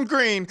 Draymond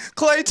Green,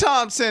 Klay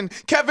Thompson,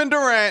 Kevin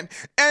Durant,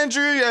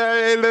 Andre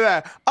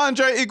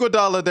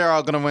Iguodala, they're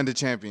all going to win the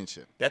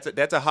championship. That's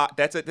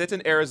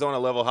an Arizona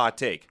level hot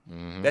take.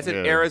 Mm-hmm. That's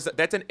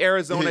an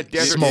Arizona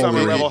desert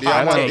summer level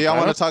hot take. Do y'all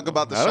want to talk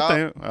about the shop?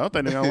 I don't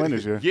think they're going to win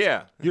this year.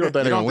 Yeah. You don't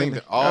think they're going to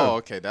win? Oh,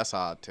 okay. That's a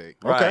hot take.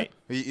 Right.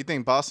 Okay. You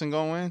think Boston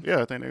going to win?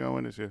 Yeah, I think they're going to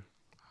win this year.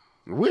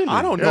 Really?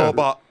 I don't know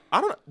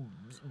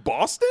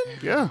Boston?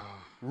 Yeah.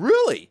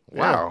 Really?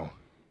 Wow.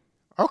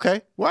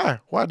 Okay. Why?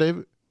 Why,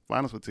 David?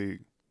 Finals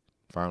fatigue.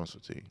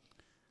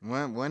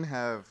 When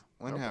have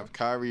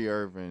Kyrie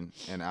Irving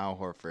and Al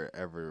Horford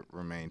ever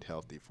remained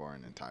healthy for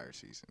an entire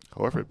season?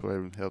 Horford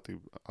played healthy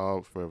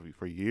all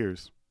for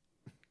years.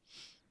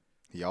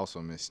 He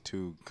also missed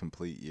 2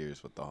 complete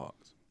years with the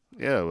Hawks.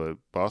 Yeah, but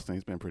Boston,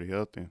 he's been pretty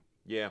healthy.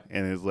 Yeah.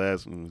 And his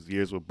last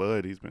years with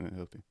Bud, he's been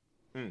healthy.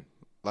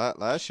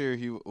 Last year,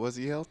 was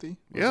he healthy?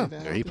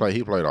 He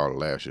played all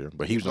last year,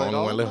 but he was the only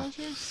one left.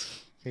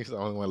 He's the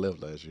only one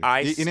left last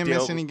year. He didn't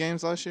miss any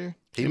games last year?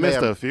 He missed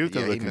a few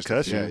because of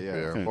concussion.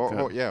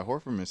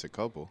 Horford missed a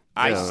couple.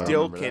 I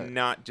still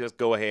cannot just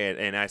go ahead,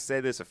 and I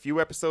said this a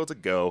few episodes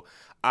ago,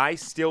 I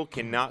still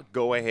cannot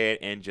go ahead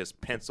and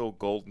just pencil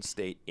Golden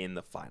State in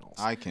the finals.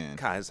 I can.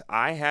 Because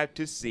I have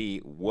to see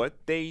what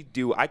they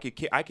do.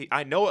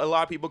 I know a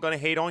lot of people are going to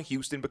hate on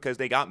Houston because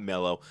they got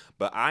Melo,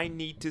 but I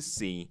need to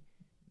see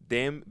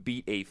them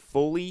beat a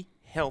fully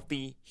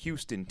healthy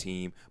Houston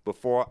team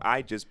before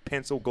I just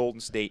pencil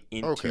Golden State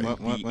into the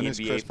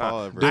NBA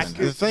Finals. I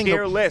could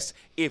care less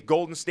if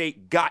Golden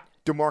State got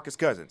DeMarcus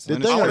Cousins. The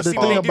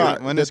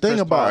thing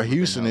about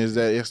Houston is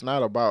that it's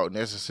not about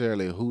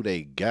necessarily who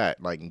they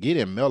got. Like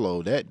getting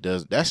Melo,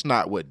 that's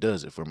not what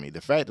does it for me.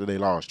 The fact that they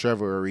lost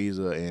Trevor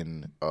Ariza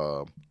and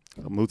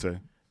Mute.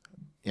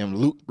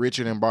 Luke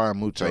Richard and Byron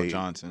Mute. Joe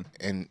Johnson.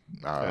 And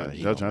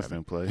Joe Johnson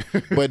didn't play.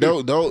 But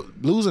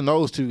losing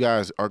those two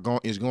guys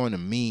is going to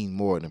mean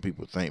more than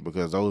people think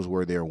because those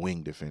were their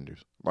wing defenders.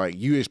 Like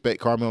you expect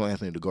Carmelo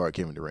Anthony to guard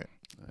Kevin Durant.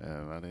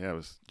 I think that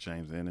was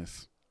James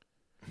Ennis.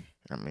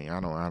 I mean, I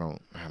don't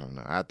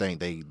know. I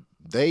think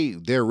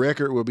their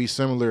record will be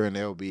similar and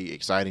they'll be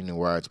exciting to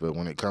watch. But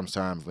when it comes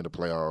time for the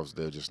playoffs,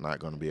 they're just not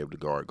going to be able to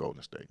guard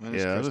Golden State.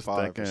 Yeah, I was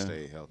thinking.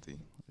 Stay healthy.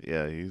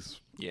 Yeah,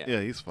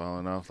 he's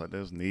falling off like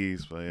those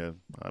knees. But yeah,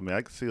 I mean,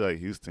 I could see like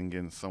Houston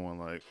getting someone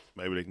like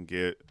maybe they can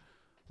get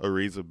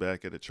Ariza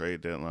back at the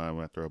trade deadline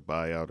after a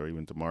buyout, or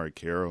even DeMar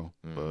Carroll.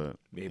 But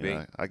maybe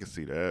I can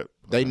see that.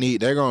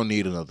 They're gonna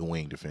need another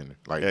wing defender.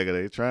 Like yeah,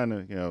 they're trying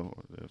to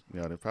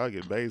they probably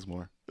get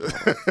Bazemore.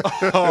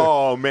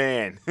 Oh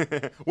man,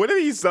 wouldn't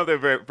it be something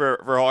for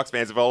Hawks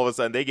fans if all of a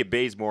sudden they get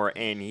Bazemore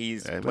and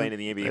he's playing in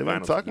the NBA They've been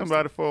Finals? talking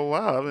about it for a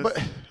while.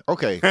 But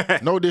okay,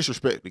 no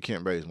disrespect to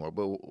Kent Bazemore,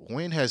 but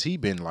when has he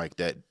been like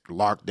that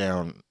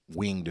lockdown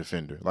wing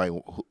defender? Like,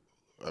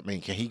 I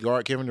mean, can he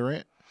guard Kevin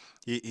Durant?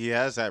 He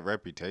has that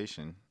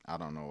reputation. I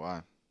don't know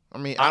why. I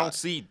mean, I don't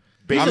see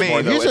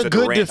Bazemore he's as a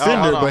good Durant.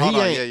 defender, but hold he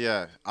on. ain't.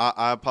 Yeah.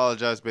 I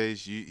apologize,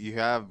 Baze. You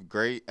have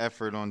great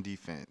effort on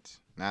defense.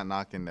 Not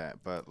knocking that,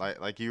 but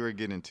like you were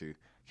getting to,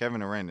 Kevin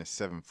Durant is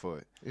 7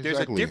 foot. There's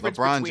a difference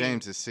LeBron between,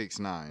 James is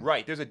 6'9".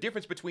 Right. There's a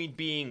difference between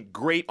being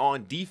great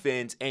on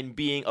defense and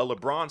being a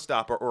LeBron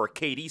stopper or a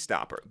KD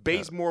stopper.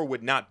 Bazemore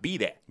would not be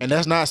that. And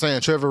that's not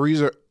saying Trevor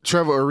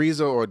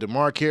Ariza or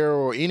DeMar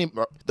Carroll or any.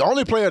 The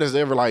only player that's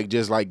ever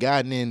just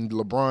gotten in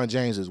LeBron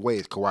James's way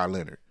is Kawhi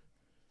Leonard.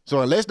 So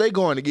unless they're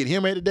going to get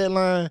him at the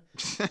deadline,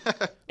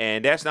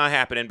 and that's not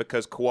happening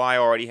because Kawhi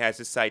already has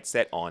his sights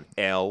set on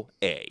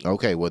L.A.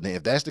 Okay, well then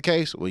if that's the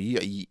case, well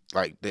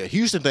like the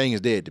Houston thing is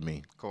dead to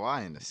me.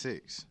 Kawhi in the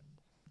 6.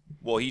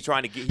 Well, he's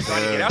trying to get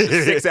out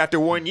to 6 after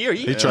 1 year.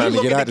 He's trying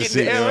to get out to 6.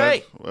 Into LA.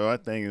 Well, my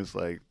thing is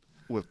like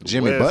with the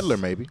Jimmy West, Butler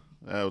maybe.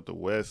 With the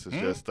West, it's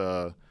just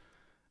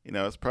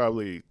it's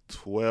probably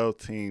 12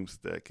 teams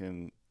that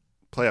can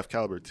playoff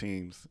caliber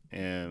teams,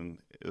 and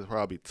it's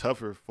probably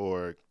tougher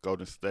for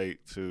Golden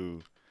State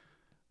to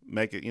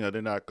make it.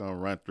 They're not going to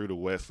run through the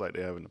West like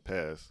they have in the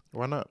past.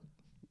 Why not?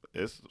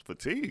 It's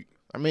fatigue.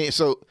 I mean,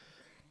 so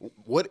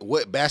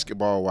what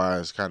basketball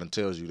wise kind of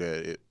tells you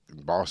that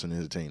Boston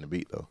is a team to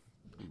beat though?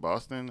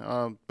 Boston,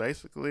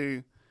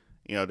 basically,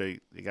 they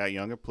got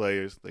younger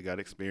players, they got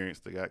experience,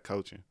 they got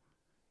coaching,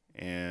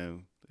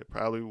 and they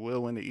probably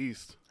will win the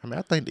East. I mean,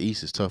 I think the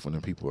East is tougher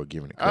than people are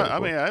giving it credit for.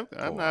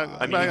 I'm not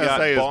going you to got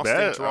say Boston, it's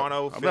bad.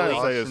 Toronto, I'm Philly,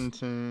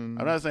 Washington.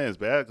 I'm not saying it's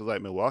bad because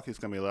like Milwaukee's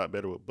going to be a lot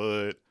better with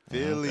Bud.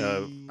 Philly.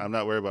 I'm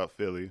not worried about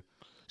Philly.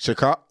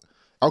 Chicago.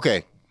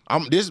 Okay,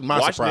 this is my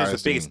Washington surprise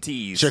is the biggest team.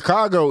 tease.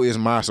 Chicago is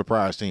my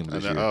surprise team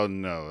this year. Oh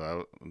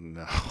no,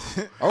 no.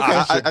 Okay,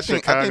 I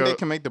think they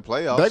can make the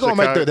playoffs.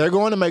 they're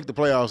going to make the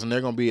playoffs, and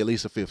they're going to be at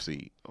least a 5th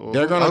seed.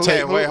 They're going to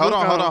Okay, take. wait, hold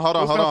on.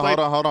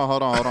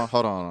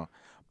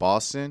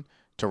 Boston,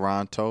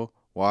 Toronto,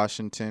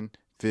 Washington,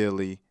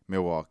 Philly,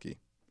 Milwaukee.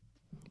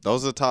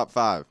 Those are the top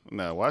 5.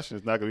 No,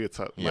 Washington's not going to be a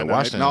top. Yeah,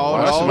 Washington.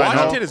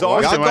 Washington is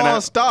always. Y'all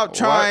gonna stop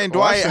trying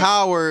Dwight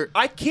Howard.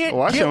 I can't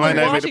Washington get might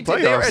with not make the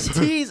Washington. They're a playoffs.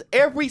 tease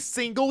every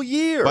single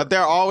year. But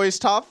they're always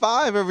top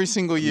 5 every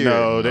single year.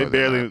 No, they they're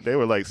barely. not. They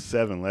were like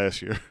 7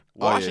 last year.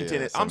 Washington.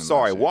 yeah, I'm 7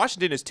 sorry. last year.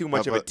 Washington is too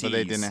much of a tease. But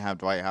they didn't have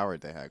Dwight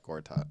Howard. They had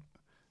Gortat.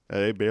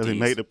 They barely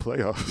made the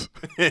playoffs.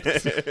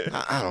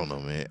 I don't know,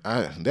 man.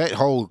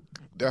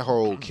 That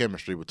whole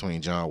chemistry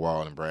between John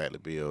Wall and Bradley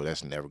Beal,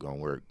 that's never going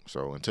to work.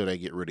 So until they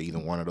get rid of either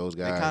one of those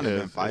They guys, kind of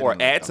been fighting. Or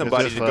add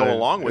somebody It's to just go like-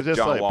 along it's with just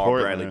John like Wall,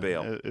 Portland. Bradley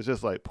Beal. It's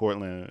just like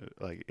Portland.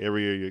 Like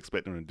every year you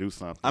expect them to do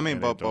something. I mean,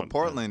 and they but don't.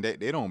 Portland,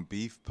 they don't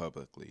beef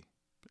publicly.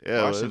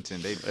 Yeah,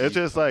 Washington, they beef it's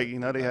just like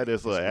publicly. they had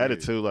this little It's weird.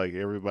 attitude, like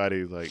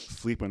everybody's like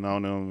sleeping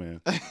on them,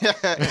 and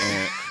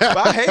But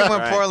I hate when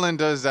Right. Portland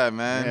does that,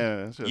 man.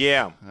 yeah, it's just,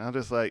 Yeah. I'm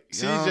just like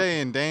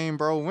CJ and Dame,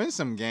 bro, win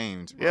some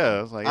games. Bro.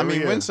 Yeah, it's like I every mean,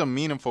 year. win some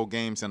meaningful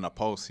games in the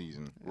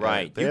postseason.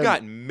 Right. they You have-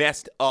 got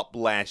messed up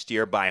last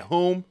year by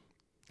whom?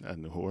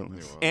 New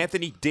Orleans.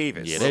 Anthony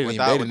Davis. Yeah, they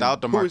Without didn't-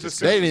 without Who is DeMarcus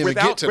the- they didn't even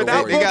Without- get to the without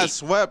Warriors. They Boogie. got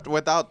swept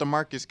without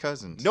DeMarcus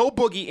Cousins. No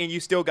Boogie, and you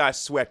still got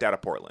swept out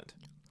of Portland.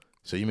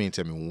 So you mean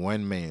tell me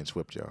one man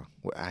swept y'all?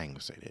 Well, I ain't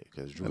gonna say that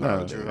because Drew No,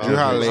 Holiday, Drew Drew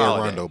Holiday and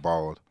Holiday. Rondo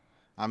balled.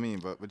 I mean,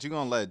 but you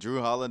gonna let Drew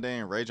Holiday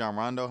and Rajon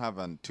Rondo have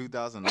a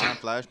 2009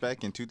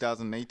 flashback in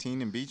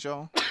 2018 and beat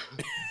y'all?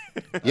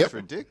 That's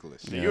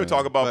ridiculous. You gonna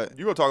talk about But-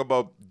 you gonna talk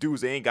about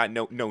dudes that ain't got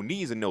no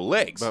knees and no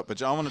legs. But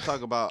y'all want to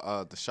talk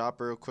about the shop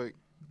real quick?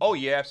 Oh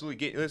yeah,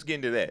 absolutely. Let's get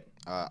into that.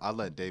 I'll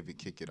let David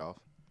kick it off.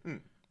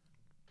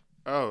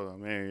 Oh, I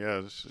mean,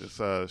 yeah,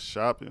 it's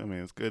shop. I mean,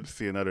 it's good to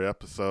see another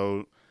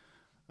episode.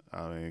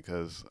 I mean,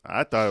 because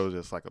I thought it was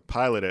just like a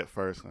pilot at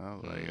first. And I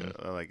was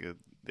like,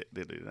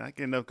 did it not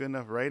get good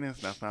enough ratings?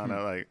 And I found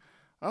out like,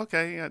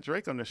 okay, yeah,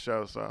 Drake on the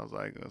show. So I was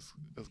like,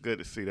 it's good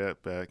to see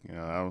that back.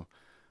 It's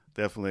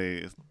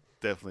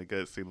definitely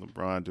good to see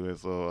LeBron do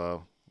his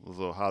little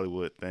little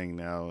Hollywood thing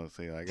now. And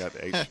see, I got the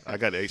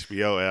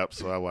HBO app,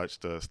 so I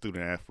watched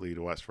Student Athlete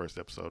to watch first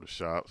episode of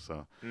Shop.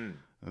 So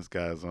this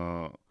guy's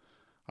all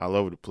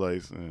over the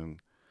place,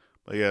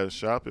 but yeah, The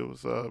Shop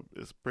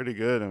it's pretty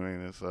good. I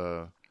mean, it's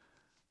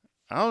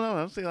I don't know. I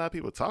don't see a lot of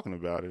people talking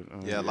about it.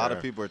 Yeah, a lot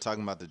of people are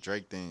talking about the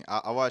Drake thing.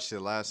 I watched it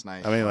last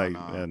night. I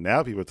mean,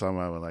 now people are talking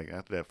about it. Like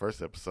after that first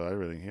episode, I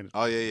really hit it.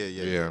 Oh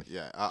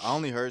yeah. I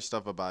only heard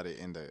stuff about it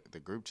in the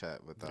group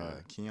chat with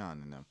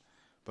Keon and them.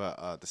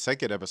 But the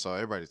second episode,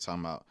 everybody's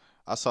talking about.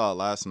 I saw it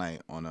last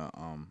night on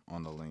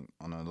the link,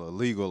 on a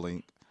legal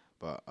link.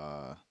 But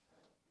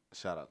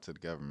shout out to the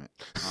government.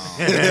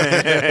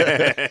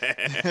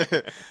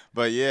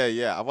 But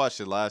yeah, I watched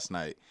it last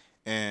night,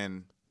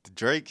 and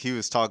Drake, he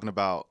was talking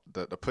about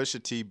the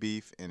Pusha T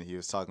beef, and he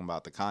was talking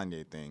about the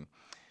Kanye thing,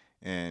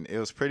 and it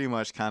was pretty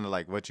much kind of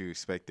like what you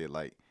expected.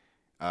 Like,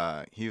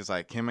 he was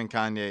like, him and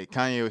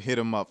Kanye hit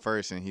him up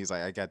first, and he's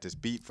like, I got this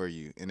beat for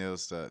you, and it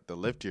was the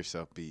Lift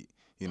Yourself beat,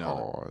 you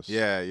know. Pause.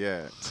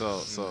 Yeah.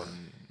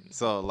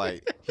 So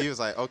like he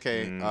was like,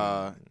 okay,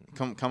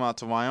 come out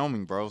to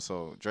Wyoming, bro.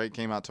 So Drake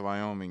came out to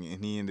Wyoming,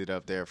 and he ended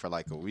up there for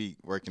like a week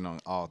working on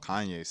all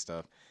Kanye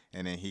stuff,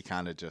 and then he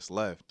kind of just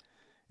left.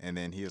 And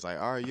then he was like,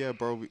 all right, yeah,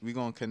 bro, we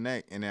going to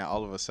connect. And then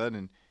all of a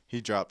sudden, he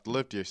dropped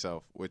Lift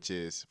Yourself, which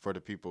is, for the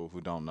people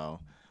who don't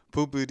know,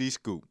 poop-diddy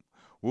scoop,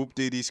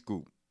 whoop-diddy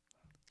scoop.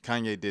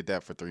 Kanye did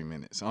that for 3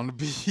 minutes on the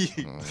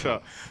beat.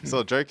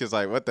 So Drake is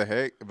like, what the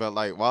heck? But,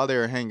 like, while they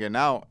were hanging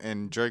out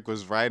and Drake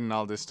was writing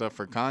all this stuff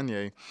for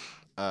Kanye,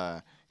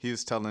 he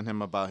was telling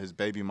him about his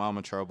baby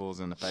mama troubles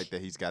and the fact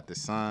that he's got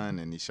this son,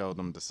 and he showed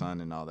him the son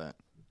and all that.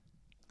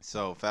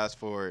 So fast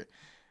forward.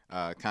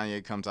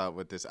 Kanye comes out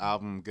with this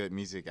album, Good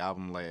Music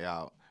album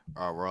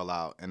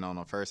rollout, and on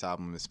the first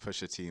album is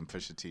Pusha T, and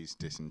Pusha T's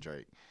dissing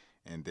Drake.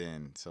 And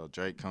then, so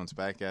Drake comes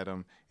back at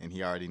him, and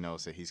he already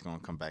knows that he's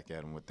going to come back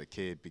at him with the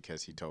kid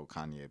because he told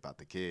Kanye about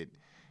the kid.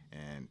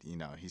 And, you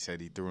know, he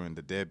said he threw in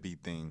the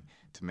deadbeat thing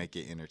to make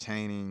it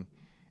entertaining.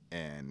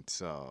 And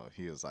so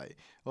he was like,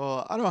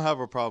 well, I don't have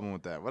a problem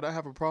with that. What I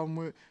have a problem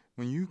with,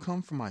 when you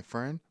come from my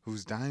friend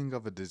who's dying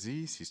of a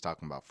disease, he's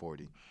talking about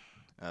 40.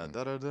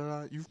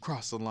 You've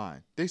crossed the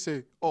line. They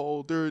say,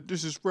 oh,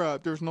 this is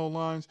rap. There's no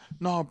lines.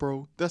 Nah,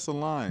 bro, that's a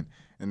line.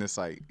 And it's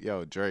like,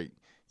 yo, Drake,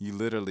 you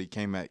literally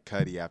came at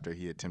Cudi after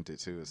he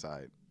attempted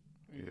suicide.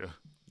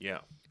 Yeah.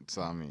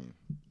 So, I mean.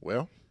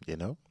 Well, you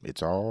know,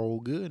 it's all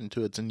good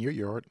until it's in your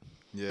yard.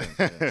 Yeah.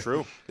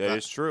 True. That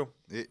is true.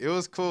 It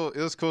was cool.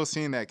 It was cool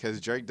seeing that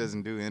because Drake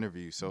doesn't do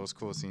interviews. So it was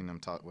cool seeing him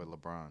talk with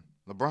LeBron.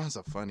 LeBron's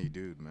a funny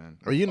dude, man.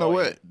 Or you know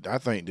what? Yeah. I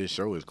think this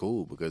show is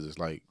cool because it's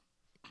like,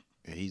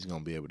 he's going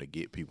to be able to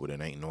get people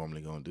that ain't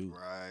normally going to do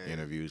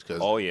interviews. Cause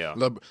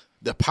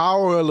the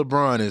power of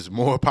LeBron is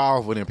more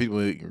powerful than people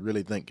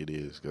really think it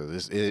is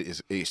because it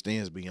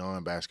extends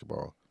beyond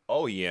basketball.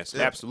 Oh, yes,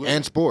 absolutely.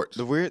 And sports.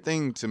 The weird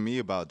thing to me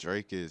about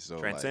Drake is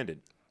transcended.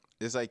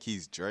 Like, it's like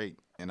he's Drake,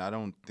 and I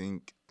don't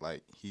think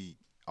like he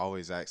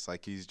always acts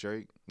like he's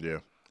Drake. Yeah.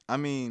 I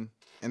mean,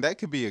 and that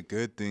could be a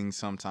good thing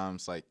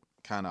sometimes, like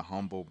kind of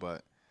humble,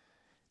 but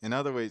in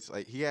other ways,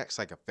 like he acts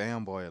like a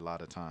fanboy a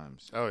lot of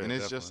times. Oh, yeah, and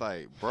it's definitely. just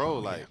like, bro,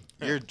 like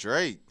you're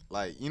Drake.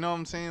 Like, you know what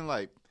I'm saying?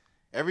 Like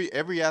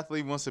every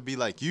athlete wants to be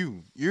like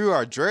you. You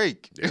are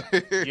Drake.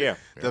 Yeah.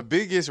 The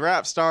biggest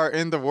rap star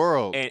in the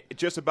world. And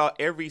just about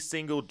every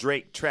single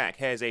Drake track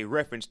has a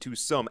reference to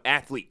some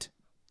athlete.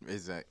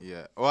 Exactly.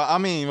 Yeah. Well, I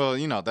mean,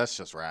 you know, that's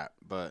just rap,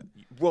 but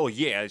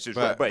it's just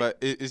rap. But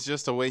it's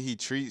just the way he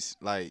treats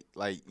like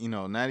you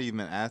know, not even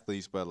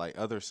athletes, but like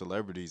other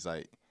celebrities.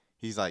 Like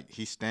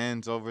he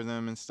stands over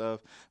them and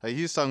stuff. Like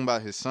he was talking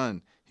about his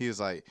son. He was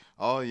like,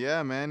 oh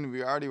yeah, man,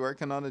 we already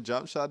working on a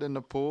jump shot in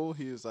the pool.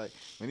 He was like,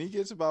 when he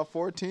gets about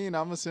 14,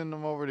 I'm gonna send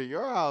him over to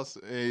your house.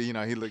 And, you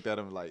know, he looked at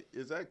him like,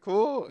 is that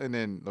cool? And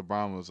then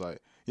LeBron was like,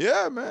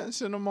 yeah, man,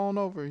 send him on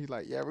over. He's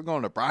like, yeah, we're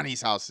going to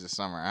Bronny's house this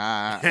summer.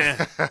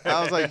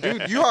 I was like,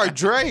 dude, you are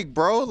Drake,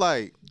 bro.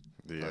 Like,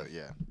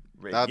 yeah.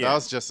 That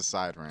was just a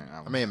side rant.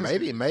 I mean,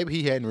 maybe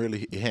he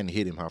hadn't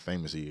hit him how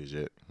famous he is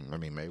yet. I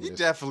mean, maybe he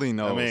definitely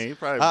knows. I mean, he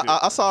probably.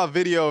 I saw a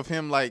video of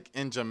him like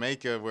in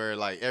Jamaica where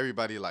like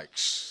everybody like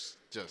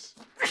just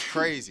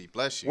crazy.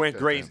 Bless you. Went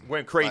crazy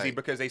like,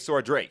 because they saw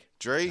Drake.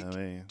 Drake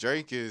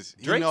is.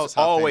 He Drake's knows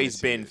how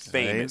always famous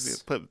been famous.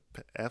 He put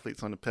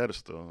athletes on the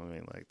pedestal. I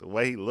mean, like the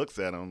way he looks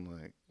at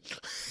them, like,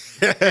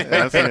 you know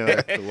what I'm saying?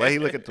 Like, the way he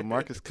look at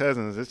DeMarcus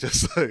Cousins, it's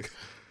just like.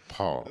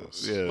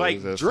 Pause. Yeah,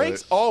 like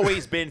Drake's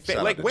always been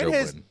like when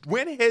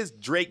has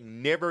Drake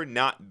never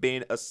not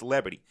been a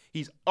celebrity?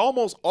 He's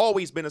almost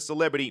always been a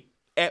celebrity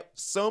at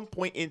some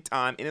point in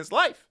time in his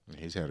life.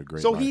 He's had a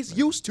great so life, he's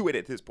man. used to it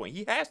at this point.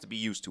 He has to be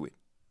used to it.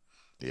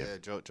 Yeah,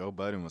 Joe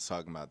Budden was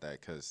talking about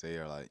that because they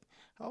are like,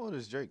 how old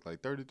is Drake?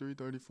 Like 33,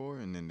 34?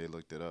 And then they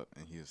looked it up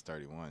and he was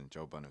 31.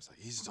 Joe Budden was like,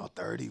 he's not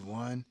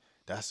 31?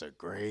 That's a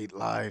great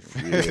life.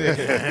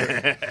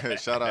 Yeah.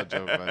 Shout out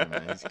Joe Budden,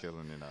 man. He's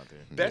killing it out there.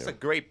 That's a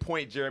great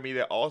point, Jeremy,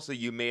 that also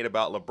you made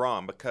about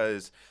LeBron,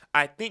 because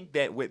I think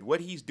that with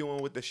what he's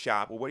doing with the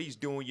shop or what he's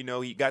doing, you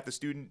know, he got the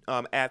student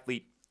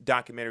athlete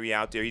documentary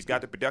out there. He's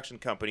got the production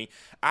company.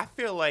 I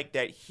feel like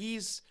that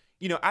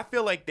I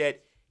feel like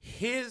that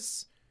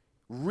his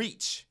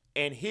reach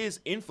and his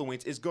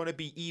influence is going to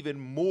be even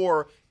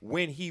more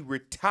when he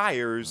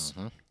retires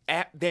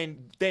than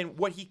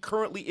what he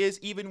currently is,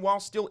 even while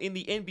still in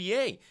the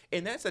NBA.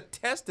 And that's a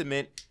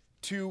testament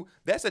to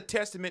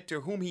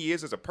whom he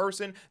is as a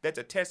person. That's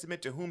a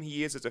testament to whom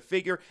he is as a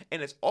figure,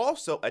 and it's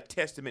also a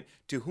testament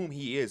to whom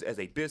he is as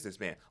a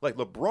businessman. Like,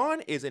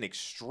 LeBron is an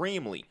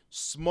extremely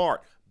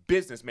smart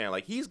businessman.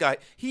 Like, he's got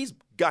his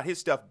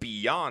stuff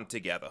beyond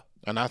together.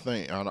 And I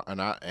think,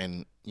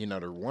 and you know,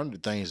 one of the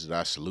things that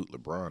I salute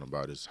LeBron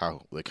about is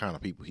how the kind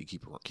of people he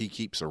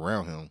keeps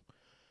around him.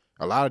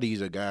 A lot of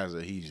these are guys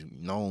that he's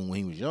known when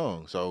he was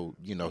young, so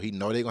you know he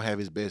know they're gonna have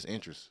his best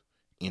interests.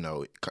 You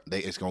know,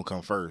 it's gonna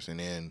come first, and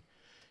then,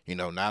 you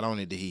know, not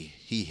only did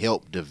he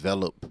help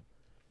develop,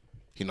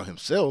 you know,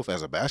 himself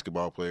as a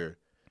basketball player,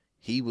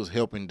 he was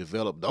helping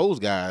develop those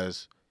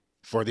guys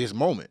for this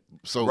moment,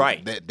 so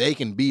that they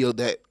can build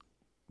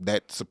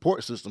that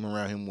support system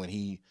around him when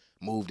he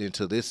moved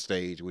into this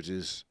stage, which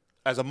is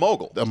as a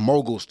mogul, the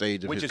mogul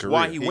stage of which his is career.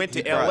 why he went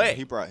to L.A.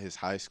 He brought his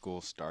high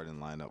school starting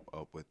lineup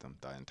up with him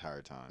the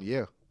entire time.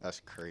 Yeah, that's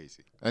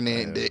crazy. And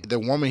then the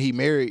woman he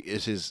married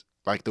is his,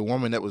 like, the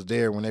woman that was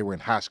there when they were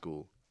in high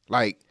school.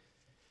 Like,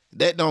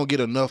 that don't get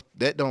enough.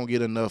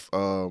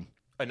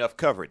 Enough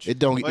coverage. It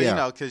don't. Well, yeah, you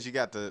know, because you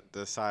got the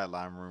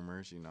sideline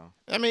rumors. You know.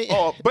 I mean,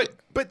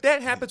 but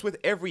that happens with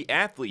every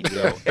athlete,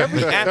 though.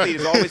 Every athlete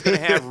is always going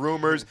to have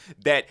rumors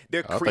that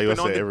they're creeping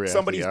on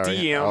somebody's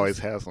DMs. I always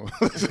have some.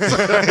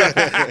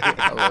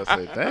 I was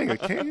say, dang,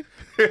 can you?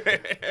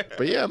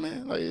 But yeah,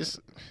 man, like,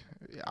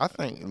 I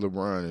think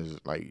LeBron is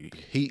like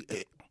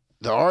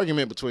the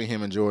argument between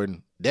him and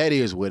Jordan, that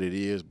is what it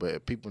is.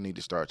 But people need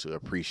to start to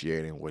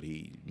appreciating what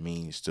he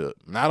means to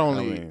not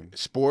only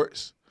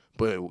sports,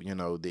 but, you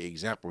know, the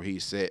example he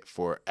set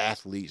for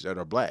athletes that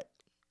are black.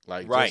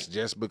 Like,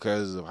 just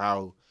because of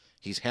how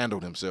he's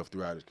handled himself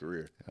throughout his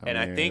career.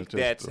 I think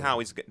that's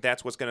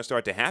what's going to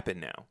start to happen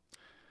now.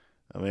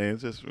 I mean,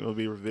 it's just going to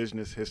be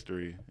revisionist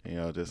history, you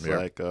know, just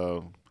like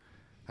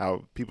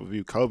how people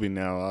view Kobe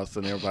now. All of a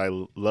sudden,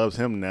 everybody loves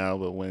him now,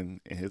 but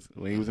when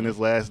he was in his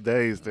last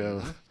days,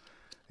 it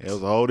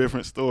was a whole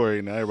different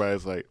story. Now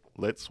everybody's like,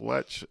 let's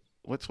watch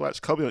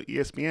Kobe on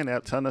ESPN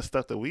app telling us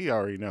stuff that we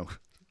already know.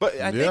 But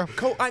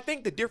I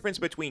think the difference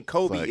between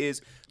Kobe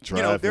is,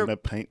 drive in the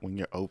paint when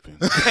you're open.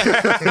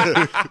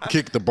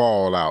 Kick the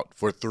ball out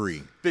for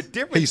 3. The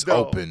difference, he's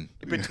open,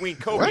 between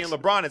Kobe and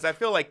LeBron is I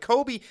feel like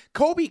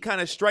Kobe kind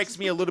of strikes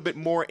me a little bit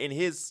more in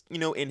his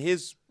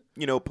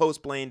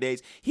post-playing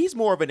days. He's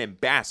more of an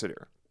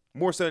ambassador.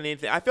 More so than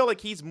anything. I feel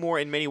like he's more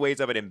in many ways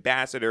of an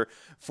ambassador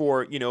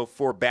for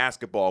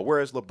basketball.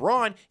 Whereas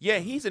LeBron,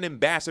 he's an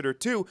ambassador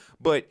too,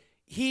 but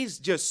he's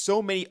just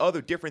so many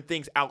other different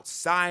things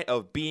outside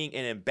of being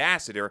an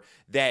ambassador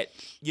that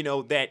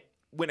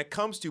when it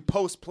comes to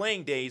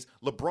post-playing days,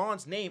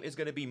 LeBron's name is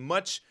going to be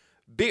much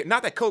bigger.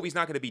 Not that Kobe's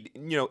not going to be,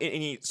 in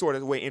any sort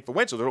of way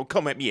influential. Don't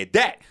come at me at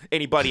that,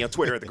 anybody on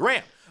Twitter or the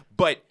gram.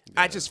 But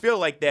I just feel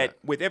like that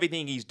with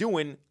everything he's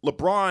doing,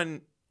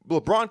 LeBron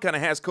kind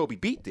of has Kobe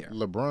beat there.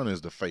 LeBron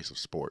is the face of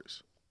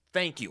sports.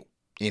 Thank you.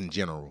 In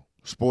general.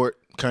 Sport,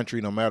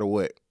 country, no matter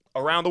what.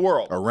 Around the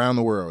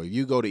world. If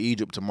you go to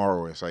Egypt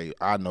tomorrow and say,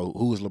 I know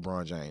who is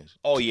LeBron James.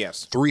 Oh,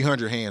 yes.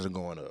 300 hands are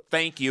going up.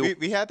 Thank you.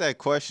 We had that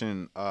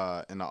question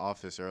in the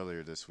office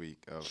earlier this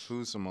week of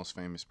who's the most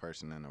famous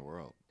person in the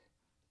world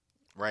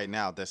right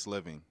now that's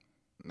living.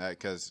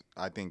 Because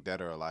I think dead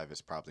or alive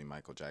is probably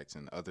Michael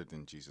Jackson, other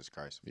than Jesus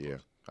Christ. Yeah.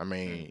 I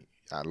mean,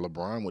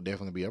 LeBron would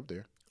definitely be up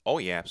there. Oh,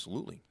 yeah,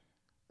 absolutely.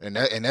 And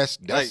that's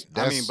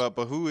I mean,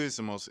 but who is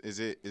the most? Is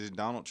it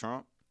Donald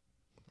Trump?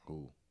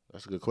 Ooh,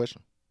 that's a good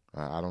question.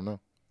 I don't know.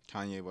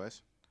 Kanye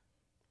West?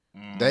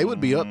 They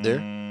would be up there.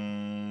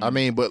 I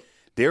mean, but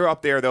they're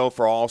up there though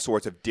for all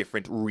sorts of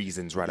different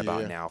reasons right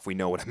about now. If we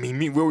know what I mean,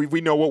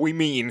 we know what we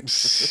mean.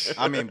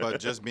 I mean, but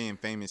just being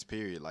famous,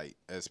 period. Like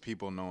as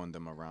people knowing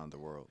them around the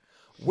world.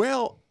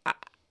 Well,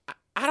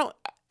 I don't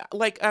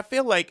like. I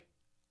feel like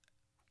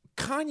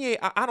Kanye.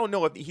 I don't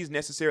know if he's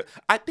necessarily.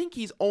 I think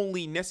he's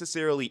only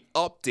necessarily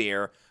up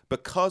there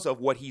because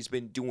of what he's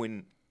been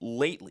doing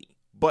lately.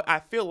 But I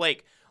feel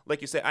like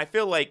you said, I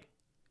feel like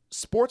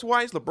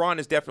sports-wise, LeBron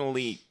is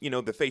definitely,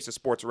 the face of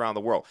sports around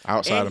the world.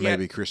 Outside of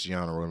maybe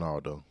Cristiano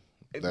Ronaldo.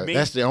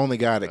 That's the only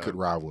guy that could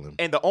rival him.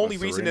 And the only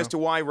reason as to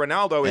why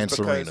Ronaldo is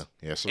because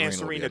Serena. And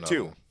Serena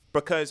too.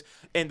 Because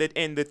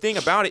the thing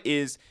about it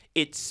is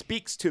it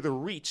speaks to the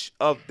reach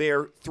of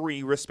their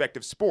 3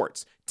 respective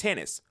sports.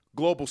 Tennis,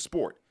 global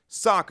sport.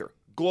 Soccer,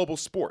 global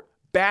sport.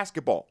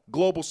 Basketball,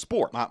 global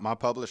sport. My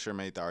publisher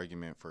made the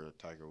argument for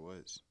Tiger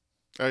Woods.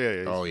 Oh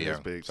yeah. Oh yeah.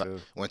 Big,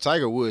 when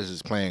Tiger Woods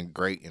is playing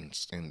great in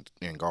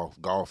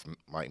golf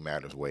might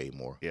matters way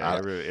more.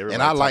 Yeah,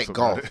 I like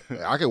golf.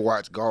 I could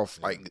watch golf.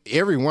 Like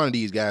every one of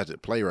these guys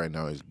that play right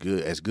now is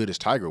as good as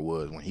Tiger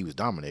was when he was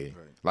dominating.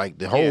 Right.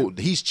 Like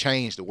he's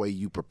changed the way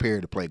you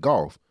prepare to play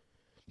golf.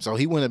 So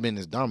he wouldn't have been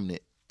as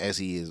dominant as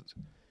he is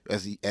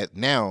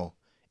now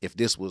if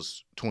this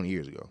was 20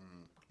 years ago.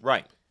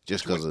 Right.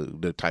 just because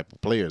of the type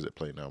of players that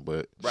play now.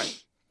 But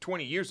right,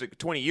 20 years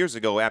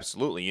ago,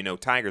 absolutely. You know,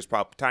 Tigers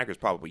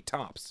probably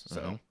tops.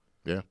 So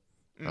yeah,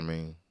 I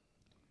mean,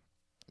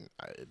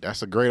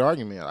 that's a great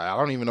argument. I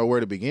don't even know where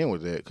to begin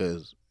with that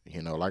because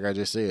you know, like I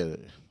just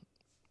said,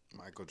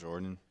 Michael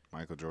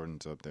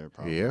Jordan's up there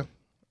probably. yeah,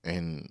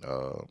 and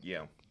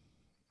yeah.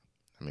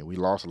 I mean, we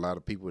lost a lot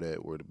of people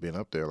that would have been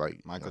up there,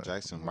 like Michael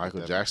Jackson.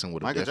 Michael Jackson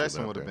would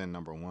have been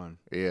number one.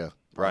 Yeah,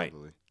 Right.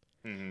 Probably.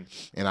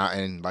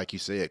 and like you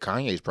said,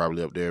 Kanye's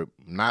probably up there,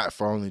 not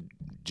for only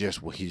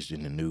just what he's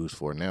in the news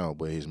for now,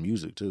 but his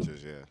music too.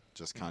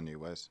 Just Kanye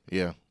West.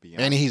 Yeah, Beyonce.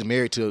 and he's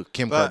married to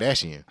Kim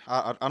Kardashian.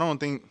 I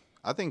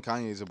think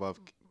Kanye's above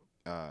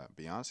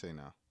Beyonce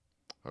now.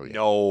 Oh yeah,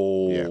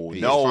 No, Yeah.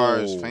 no. As far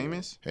as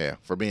famous. yeah,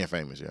 for being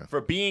famous, yeah.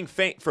 For being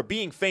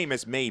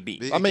famous, maybe.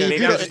 I mean,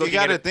 Maybe you I'm just you looking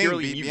got at to it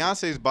purely think music.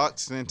 Beyonce's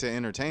boxed into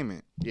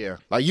entertainment. Yeah,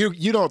 like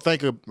you don't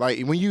think of like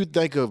when you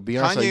think of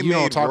Beyonce, Kanye you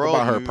don't made talk world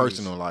about her news.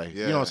 personal life.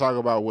 Yeah. You don't talk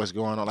about what's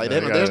going on. Like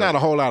Yeah, there's not a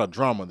whole lot of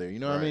drama there. You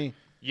know what I mean?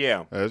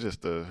 Yeah. It's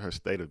just her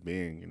state of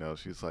being. You know,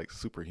 she's like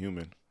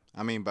superhuman.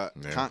 I mean, but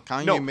Yeah.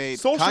 Kanye No, made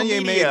social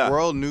Kanye media- made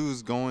world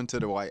news going to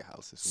the White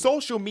House. This week.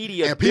 Social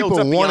media And builds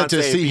people up wanted to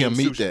Beyonce see him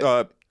being meet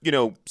that.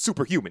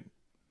 Superhuman.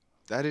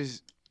 That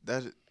is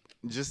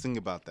just think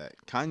about that.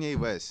 Kanye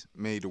West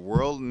made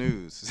world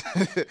news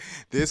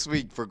this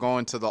week for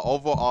going to the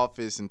Oval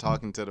Office and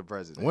talking to the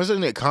president.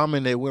 Wasn't it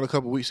common that went a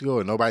couple weeks ago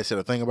and nobody said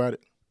a thing about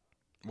it?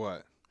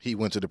 What? He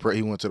went to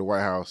the White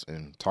House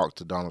and talked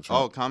to Donald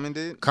Oh, Trump. Common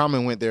did?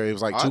 Common went there. It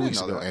was like I 2 didn't weeks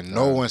know ago, that. and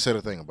no one said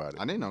a thing about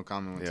it. I didn't know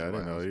Common went Yeah, to I the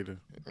didn't White know House.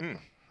 either.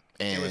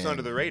 It was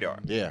under the radar.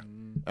 Yeah,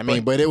 I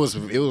mean, but it was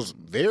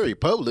very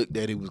public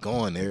that he was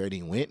going there, and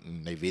he went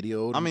and they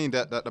videoed. I him. mean,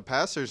 the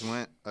pastors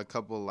went a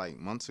couple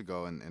months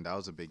ago, and that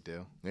was a big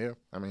deal. yeah,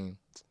 I mean,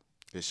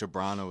 Bishop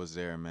Bronner was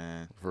there,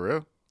 man. For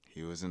real?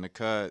 He was in the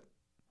cut.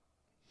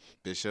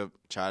 Bishop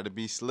tried to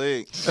be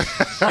slick.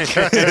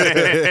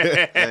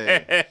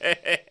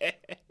 Hey,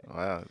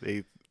 Wow.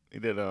 He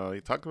did.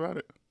 He talked about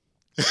it.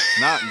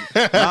 not.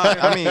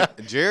 I mean,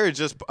 Jared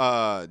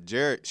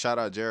shout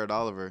out Jared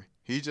Oliver.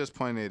 He just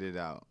pointed it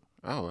out.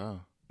 Oh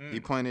wow. He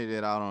pointed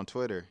it out on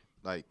Twitter.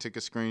 Like, took a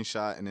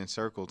screenshot and then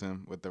circled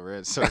him with the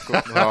red circle.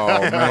 Oh,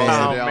 man. Posted it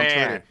Oh, on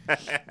man.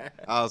 Twitter.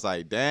 I was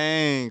like,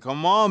 dang,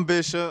 come on,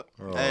 Bishop.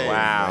 Hey,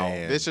 Wow.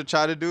 man. Bishop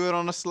tried to do it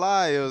on the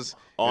slide. It was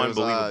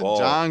Unbelievable.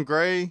 John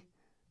Gray.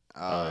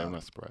 I'm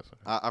not surprised.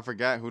 I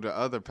forgot who the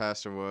other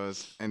pastor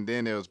was. And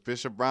then it was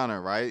Bishop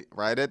Bronner, right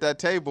at that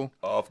table.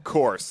 Of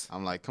course.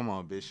 I'm like, come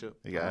on, Bishop.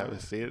 You gotta have a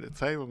seat at the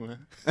table,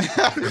 man.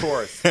 Of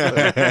course.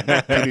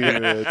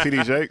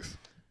 TD Jakes.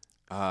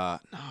 No, I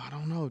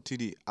don't know.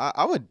 TD.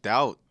 I would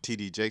doubt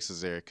TD Jakes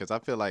was there because I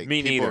feel like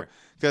Me neither.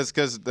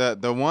 Because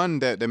the one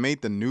that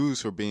made the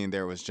news for being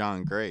there was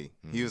John Gray.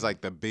 He was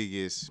like the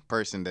biggest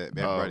person that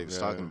everybody was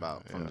talking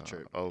about from the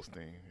trip.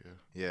 Osteen.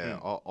 Yeah. Yeah,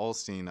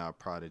 Olstein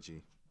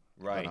prodigy.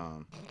 Right.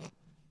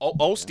 But,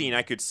 Osteen,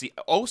 I could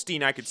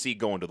see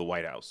going to the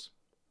White House.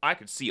 I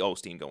could see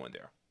Osteen going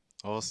there.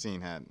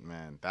 Olstein had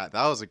that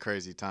was a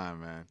crazy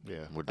time, man. Yeah.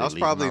 Would That they was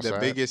leave him probably the outside?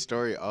 biggest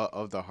story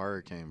of the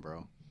hurricane,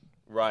 bro.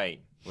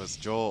 Right. Was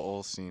Joel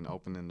Olstein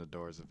opening the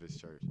doors of his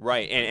church?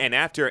 Right. And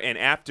after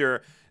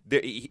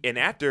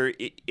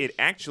it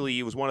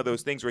actually was one of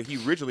those things where he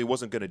originally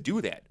wasn't going to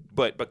do that,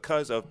 but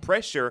because of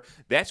pressure,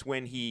 that's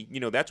when he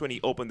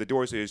opened the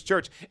doors of his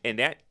church, and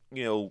that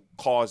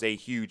caused a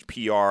huge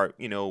PR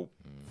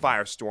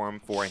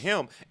firestorm for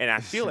him. And I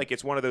feel like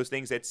it's one of those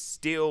things that's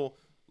still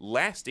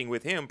lasting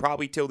with him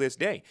probably till this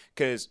day,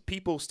 because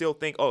people still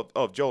think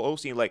of Joel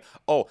Osteen like,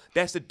 oh,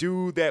 that's the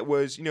dude that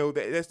was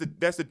that's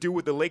the dude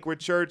with the Lakewood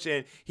Church,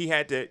 and he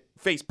had to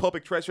face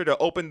public pressure to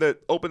open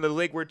the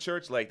Lakewood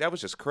Church. Like, that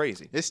was just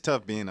crazy. It's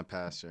tough being a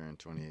pastor in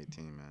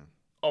 2018, man.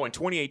 Oh, in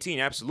 2018,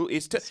 absolutely,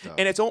 it's tough, tough.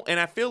 and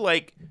I feel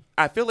like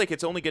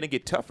it's only going to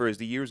get tougher as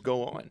the years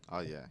go on. Oh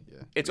yeah.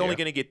 It's only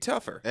going to get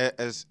tougher.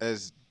 As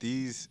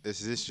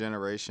this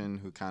generation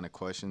who kind of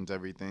questions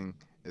everything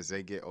as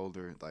they get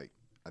older, like,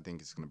 I think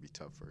it's going to be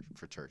tough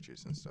for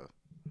churches and stuff.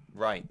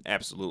 Right.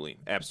 Absolutely.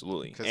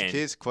 Because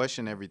kids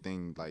question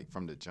everything, like,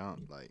 from the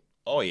jump. Like,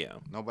 Oh yeah.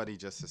 nobody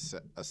just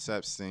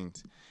accepts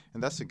things,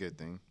 and that's a good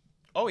thing.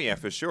 Oh yeah,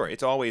 for sure.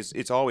 It's always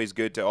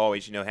good to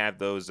always have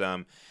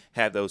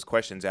those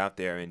questions out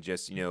there, and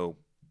just always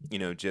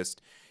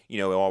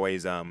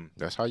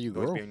That's how you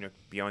always grow.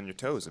 be on your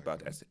toes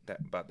about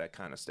that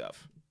kind of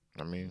stuff.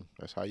 I mean,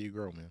 that's how you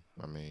grow, man.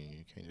 I mean,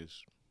 you can't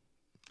just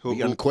Who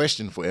be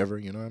unquestioned forever.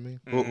 You know what I mean?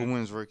 who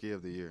wins Rookie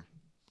of the Year?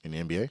 In the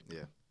NBA,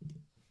 Yeah.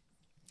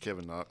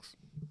 Kevin Knox.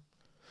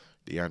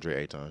 DeAndre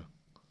Ayton.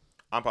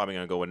 I'm probably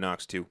gonna go with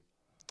Knox too.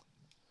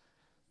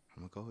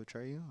 I'm gonna go with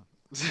Trae Young.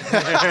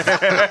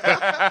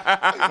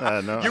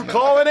 No. You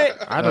calling it?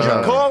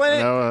 You calling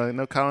it?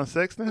 No Colin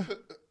Sexton.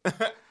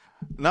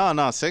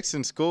 No,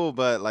 Sexton's cool,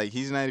 but like,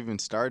 he's not even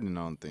starting.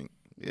 I don't think.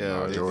 Yeah.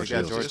 No, They George got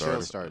Hill's George starting.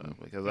 Hill starting.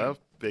 Because I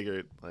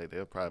figured like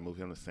they'll probably move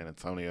him to San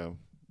Antonio.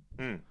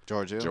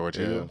 George Hill. George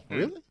Yeah. Hill.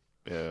 Really?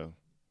 Yeah.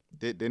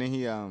 Did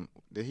he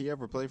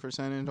ever play for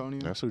San Antonio?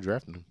 That's who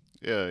drafted him.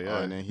 Yeah, yeah.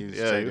 and then he was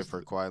Yeah, traded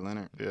for Kawhi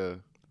Leonard. Yeah.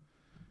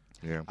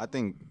 Yeah. I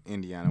think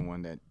Indiana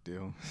won that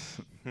deal.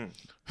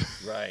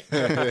 Right.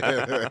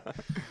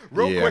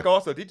 Real Yeah. quick,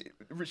 also,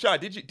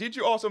 Rashad, did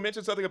you also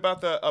mention something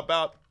about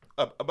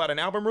about an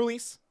album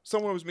release?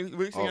 Someone was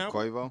releasing an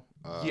album.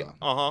 Quavo? Yeah.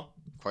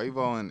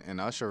 Quavo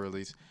and Usher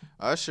release.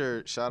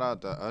 Usher, shout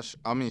out to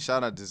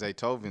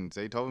Zaytoven.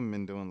 Zaytoven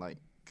been doing like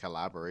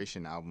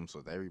collaboration albums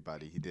with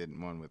everybody. He did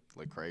one with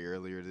Lecrae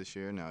earlier this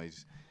year. Now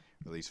he's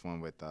released one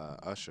with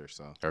Usher.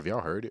 So Have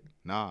y'all heard it?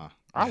 nah,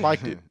 I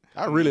liked it.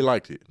 I really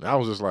liked it. I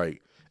was just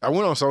like, I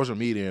went on social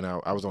media and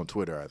I was on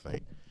Twitter, I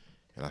think,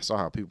 and I saw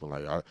how people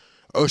like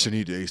Usher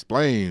need to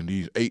explain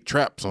these 8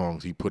 trap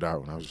songs he put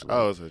out, and I was just like,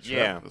 Oh, it's a trap.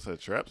 Yeah. It's a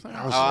trap song.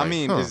 I was I like,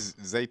 mean, huh. it's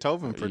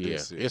Zaytoven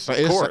produced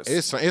it. course.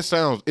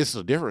 It's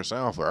a different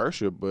sound for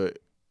Usher, but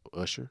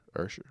Usher.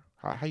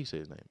 How you say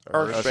his name?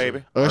 Usher,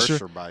 baby.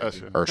 Usher.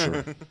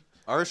 Usher.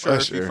 Usher.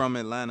 If you're from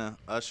Atlanta.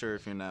 Usher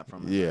if you're not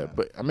from Atlanta. Yeah,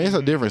 but I mean it's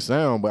a different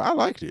sound, but I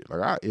liked it.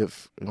 Like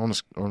if on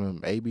an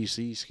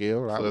ABC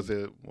scale, So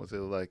was it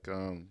like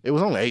it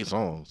was only 8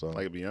 songs, so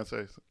like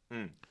Beyonce's?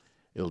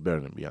 it was better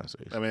than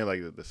Beyonce's. I mean,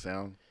 like the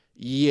sound.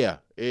 Yeah,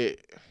 I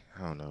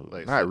don't know,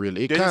 Like, not so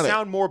really. It Does kind it of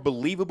sound more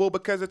believable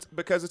because it's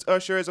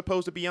Usher as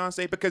opposed to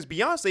Beyonce? Because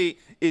Beyonce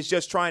is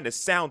just trying to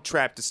sound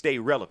trap to stay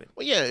relevant.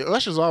 well, yeah.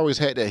 Usher's always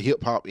had that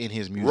hip hop in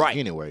his music Right.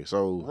 anyway,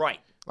 so Right.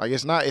 like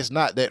it's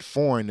not that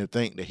foreign to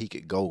think that he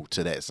could go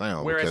to that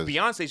sound. Whereas because,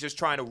 Beyonce's just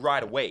trying to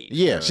ride a wave.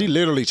 yeah, she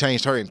literally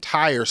changed her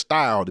entire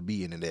style to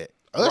be into that.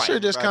 Usher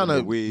just Riding kind the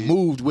of wave.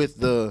 moved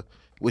with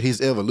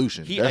his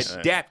evolution. He That's-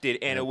 adapted,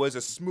 and it was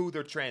a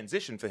smoother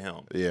transition for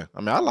him. yeah, I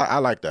mean, I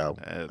like the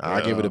album.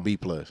 I give it a B+.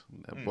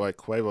 That boy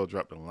Quavo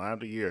dropped the line of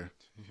the year.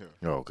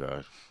 Oh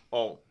gosh.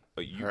 Oh,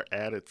 Her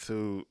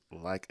attitude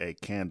like a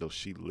candle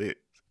she lit.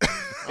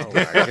 Oh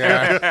my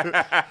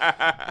god.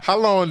 How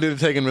long did it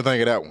take him to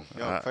think of that one?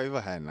 Yo,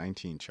 Quavo had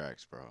 19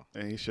 tracks, bro.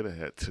 And he should have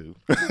had 2.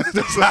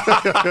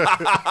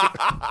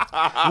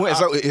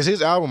 So is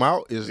his album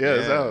out? It's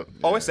out.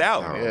 oh, it's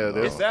out. Yeah,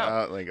 It's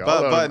out. Like, But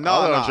all of them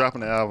no.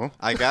 dropping the album.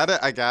 I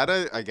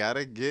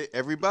gotta get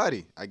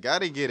everybody. I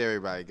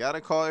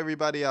gotta call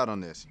everybody out on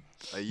this.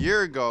 A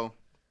year ago,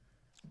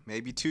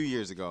 maybe 2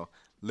 years ago,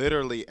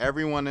 literally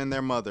everyone and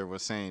their mother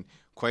was saying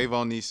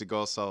Quavo needs to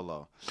go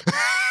solo.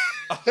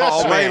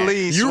 Oh, Sway man.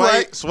 Lee, You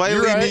right. Sway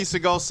You Lee right. needs to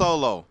go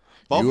solo.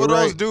 Both You of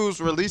those right.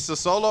 dudes released a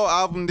solo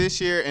album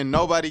this year and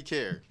nobody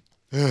cared.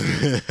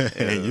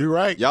 You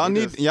right. Y'all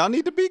need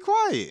to be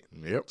quiet.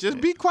 Yep. Just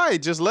be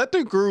quiet. Just let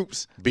the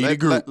groups Be the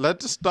group. Let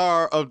the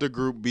star of the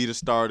group be the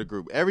star of the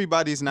group.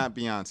 Everybody's not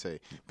Beyonce.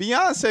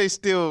 Beyonce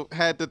still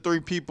had the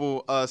 3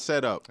 people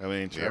set up. I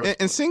mean,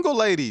 And single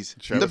ladies,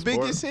 Travis the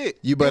biggest hit.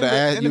 You better In the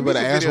ask music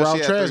video, Ralph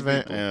she had 3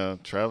 Tresvant. people.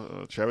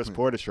 yeah, Travis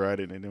Porter tried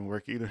it and it didn't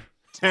work either.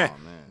 Oh man,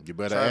 You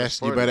better Travis ask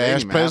Porter, they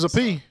didn't even have Preza a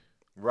P.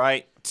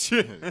 Right.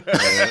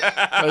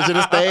 I should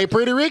have stayed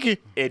Pretty Ricky.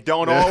 It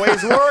don't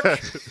always work.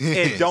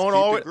 It don't Keep the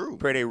always. group.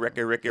 Pretty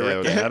Ricky.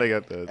 Yeah, now they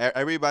got the.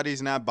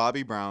 Everybody's not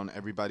Bobby Brown.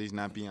 Everybody's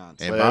not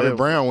Beyonce. And Well, Bobby yeah.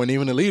 Brown wasn't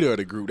even the leader of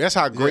the group. That's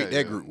how great Yeah, that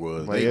yeah. group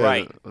was. Well, They- yeah,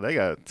 Right. They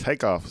got a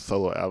Takeoff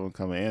solo album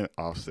coming in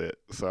Offset.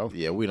 So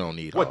yeah, we don't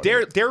need What all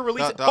they're that.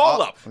 releasing? The-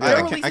 Hold up. I They're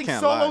can't- I releasing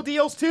can't solo lie.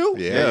 deals too.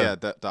 Yeah.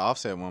 The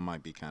Offset one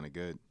might be kind of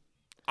good.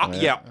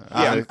 Yeah.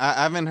 I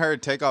haven't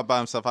heard Takeoff by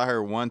himself. I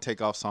heard one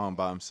Takeoff song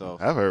by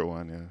himself. I've heard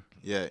one. Yeah.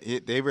 Yeah,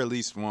 they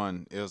released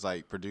one. It was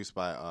like produced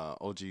by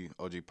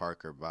OG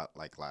Parker about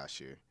like last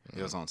year.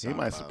 It was on He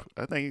might. SoundCloud.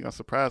 I think he's gonna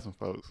surprise some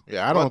folks.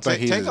 Yeah, I don't think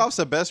he's. Takeoff's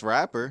the best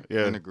rapper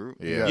Yeah. in the group.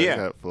 Yeah. He Yeah.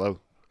 got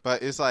flow.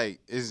 But it's like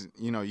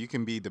you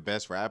can be the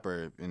best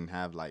rapper and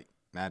have like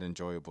not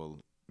enjoyable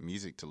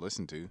music to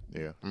listen to.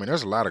 Yeah, I mean,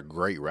 there's a lot of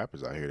great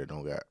rappers out here that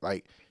don't got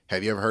like.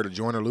 Have you ever heard of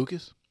Joyner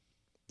Lucas?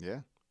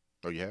 Yeah,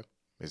 Oh, you have.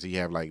 Does he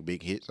have like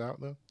big hits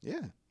out though? yeah.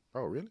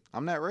 Oh, really?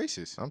 I'm not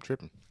racist. I'm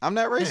tripping. I'm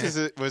not racist.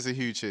 It was a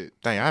huge hit.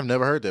 Dang, I've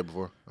never heard that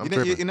before. I'm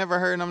tripping. You never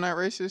heard I'm not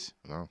racist?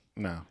 No.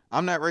 No.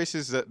 I'm not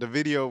racist. The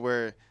video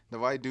where the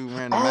white dude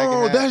wearing the Oh,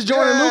 MAGA hat. that's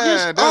Joyner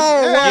Lucas? that's-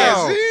 Oh, yeah,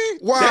 wow. see?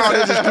 Wow,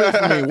 that just clicked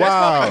for me.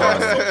 Wow.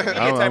 Social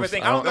media type of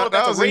thing. I don't know if That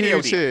that's was a a radio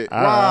huge deal. hit.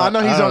 Wow, I know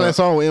he's on that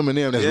song with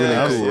Eminem. That's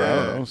Yeah, really cool.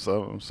 yeah.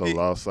 I'm so He-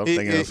 lost. I'm he-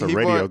 thinking it's a he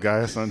radio wore- guy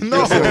or something.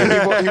 No.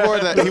 he wore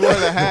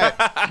the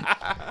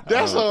hat.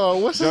 That's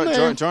what's his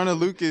name? Joyner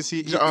Lucas.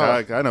 He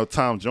I know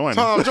Tom Joyner.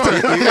 Tom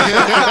Joyner.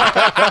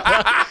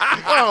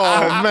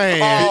 Oh man.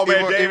 Oh,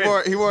 man,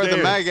 David. he wore the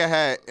David. MAGA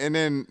hat, and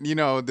then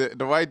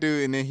the white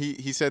dude, and then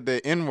he said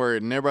the N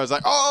word, and everybody's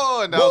like,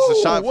 oh, and that was the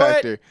Woo, shot what?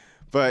 factor.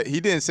 But he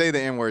didn't say the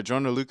N word.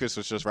 Joyner Lucas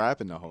was just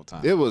rapping the whole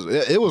time. It was but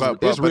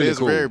it's really it's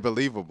cool. very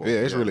believable. Yeah,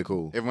 it's really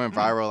cool. It went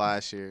viral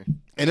last year.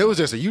 And it was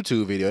just a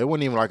YouTube video. It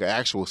wasn't even like an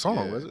actual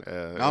song, was it?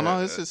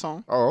 No, it's his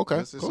song. Oh, okay.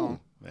 It's his Cool. song.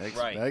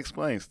 Right. That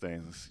explains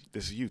things.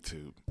 This is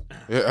YouTube.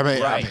 Yeah, I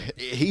mean, Right.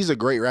 he's a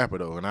great rapper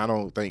though, and I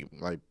don't think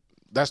like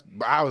that's.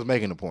 I was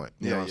making a point.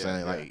 You know what I'm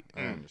saying? Like,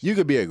 you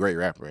could be a great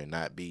rapper and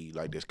not be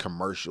like this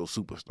commercial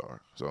superstar.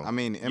 So I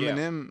mean,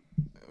 Eminem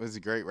was a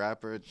great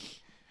rapper.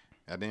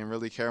 I didn't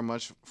really care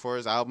much for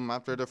his album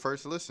after the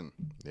first listen.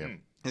 yeah,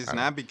 It's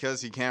not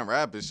because he can't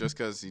rap. It's just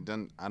because he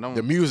doesn't.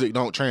 The music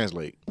don't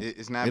translate.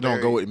 It's not. It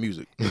don't go with the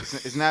music.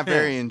 It's not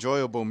very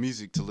enjoyable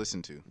music to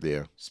listen to.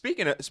 Yeah.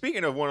 Speaking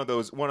of one of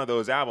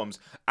those albums,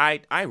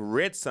 I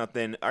read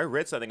something a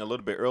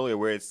little bit earlier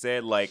where it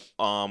said like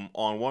on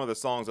one of the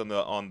songs on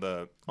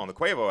the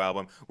Quavo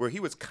album where he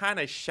was kind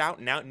of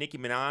shouting out Nicki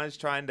Minaj,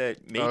 trying to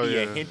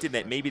hinting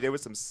that maybe there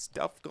was some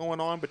stuff going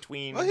on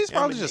between. Well, he's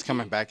probably just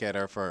coming back at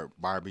her for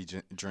Barbie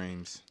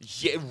dreams.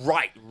 Yeah,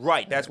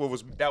 right. That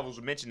was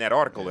mentioned in that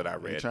article that I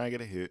read. Trying to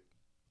get a hit.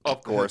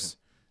 Of course.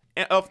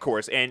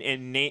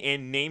 And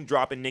name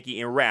dropping Nicki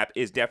in rap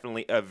is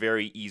definitely a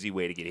very easy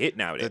way to get hit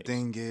nowadays. The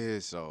thing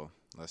is, so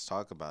let's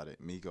talk about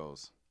it.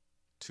 Migos,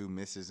 2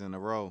 misses in a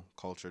row.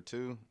 Culture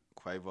 2,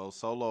 Quavo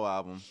solo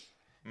album.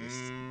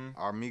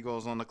 Are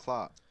Migos on the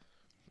clock?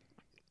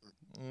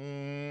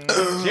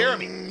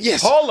 Jeremy,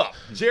 yes. Hold up,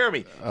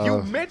 Jeremy.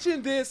 You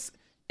mentioned this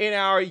in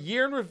our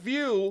year in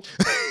review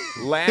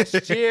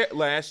last year.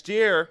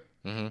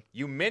 Mm-hmm.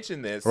 You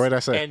mentioned this. What did I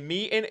say? And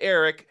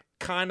Eric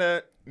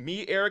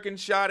and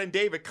Shad and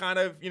David kind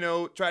of,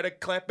 try to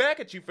clap back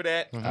at you for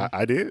that. Mm-hmm.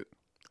 I did.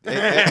 They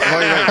have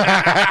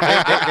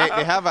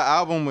an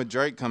album with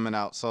Drake coming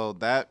out, so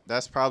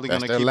that's probably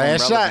going to keep their them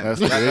last shot.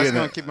 relevant. That's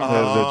going to keep them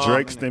the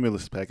Drake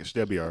stimulus package.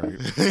 That'll be all right.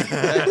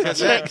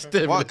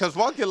 Because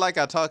Walk It Like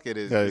I Talk It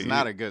is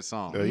not a good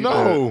song.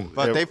 No.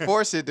 But they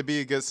force it to be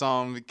a good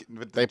song.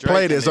 With They Drake,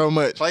 played it and so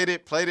much. Played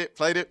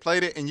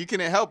it, and you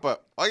couldn't help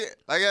but like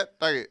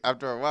it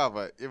after a while,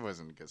 but it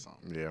wasn't a good song.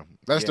 Yeah.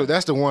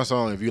 That's the one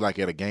song if you like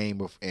at a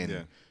game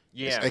and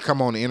they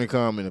come on the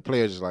intercom and the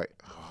player's just like,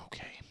 oh,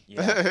 okay.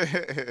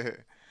 Yeah.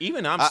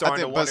 Even I'm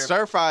starting to wonder. But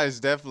Stir Fry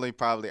is definitely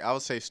I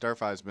would say Stir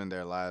Fry has been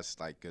their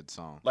last good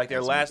song. Like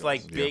their last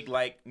big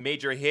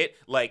major hit.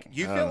 Like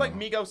you feel like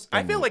Migos.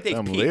 I feel like they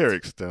peaked.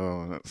 Lyrics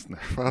though.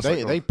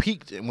 They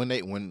peaked when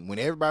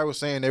everybody was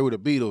saying they were the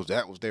Beatles.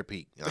 That was their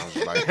peak. And I was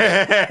like,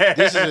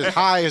 this is as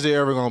high as they're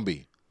ever gonna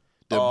be.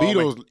 The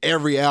Beatles,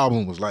 every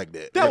album was like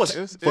that. That was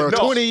for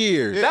 20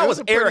 years. That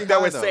was Eric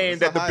that was saying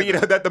that the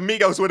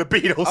Migos were the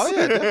Beatles. Oh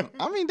yeah,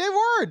 I mean they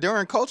were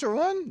during Culture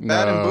 1,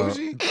 Bad and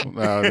Bougie.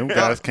 No, them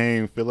guys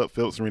can't fill up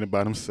Phillips Arena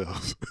by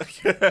themselves.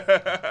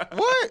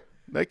 What?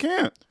 They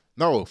can't.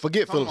 No,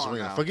 forget Come Phillips on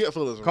Arena. now. Forget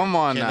Phillips Arena. Come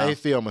on Can now. they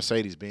fill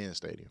Mercedes-Benz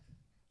Stadium?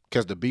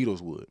 Because the Beatles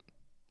would.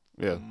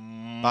 Yeah.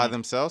 By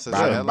themselves?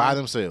 By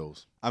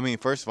themselves. I mean,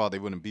 first of all, they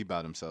wouldn't be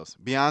by themselves.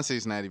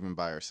 Beyonce's not even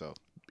by herself.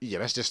 Yeah,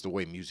 that's just the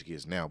way music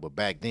is now. But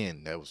back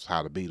then, that was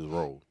how the Beatles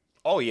rolled.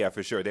 Oh yeah,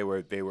 for sure. They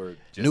were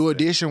just New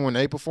Edition when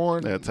they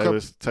performed. Yeah, Taylor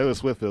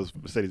Swift fills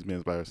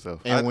Mercedes-Benz by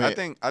herself. And I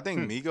think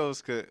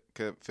Migos could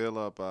fill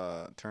up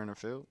Turner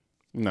Field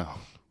No.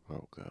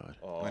 Oh God.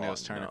 when it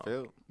was Turner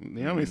Field. You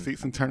know how many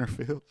seats in Turner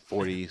Field?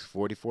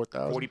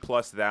 44,000.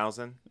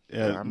 40,000.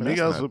 Yeah, I mean, that's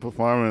Migos not- were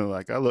performing,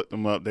 I looked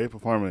them up, they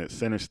performing at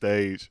Center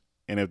Stage,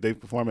 and if they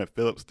perform at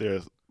Phillips,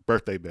 there's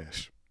birthday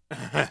bash.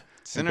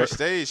 Center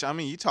Stage, I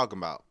mean, you talking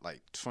about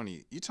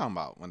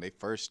when they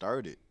first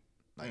started,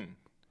 and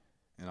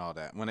all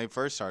that. When they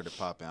first started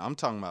popping, I'm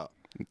talking about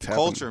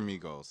Culture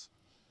Migos.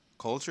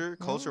 Culture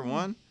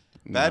 1.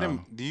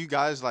 Do you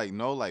guys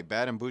know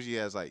Bad and Bougie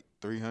has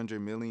 300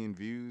 million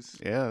views?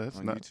 Yeah, that's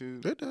on not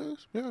YouTube. It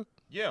does, yeah.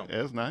 Yeah.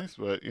 Yeah, it's nice,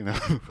 but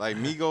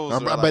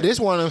Migos. But it's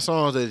one of them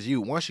songs that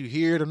once you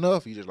hear it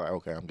enough, you just like,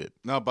 okay, I'm good.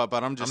 No, but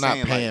I'm just I'm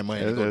saying. not paying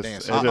money to go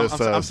dance.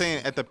 I'm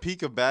saying at the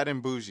peak of Bad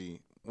and Bougie,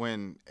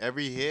 when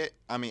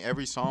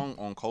every song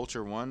on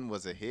Culture 1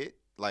 was a hit,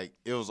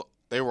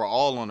 they were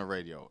all on the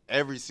radio,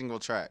 every single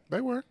track.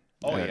 They were.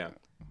 Oh yeah.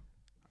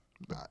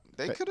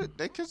 They could.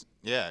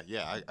 Yeah.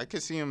 I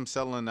could see them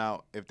selling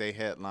out if they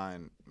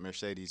headline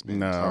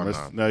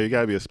Mercedes-Benz. No, you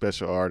gotta be a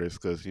special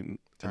artist because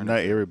not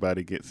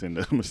everybody gets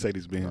into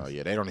Mercedes-Benz. Oh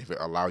yeah, they don't even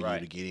allow you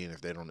Right. to get in if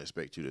they don't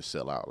expect you to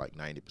sell out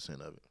 90%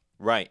 of it.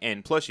 Right,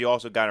 and plus you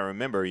also got to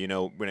remember,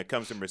 when it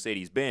comes to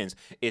Mercedes-Benz,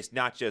 it's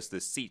not just the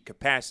seat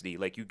capacity.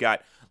 You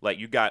got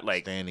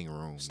Standing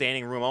room.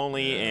 standing room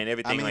only and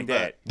everything like but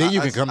that. Then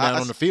you can come down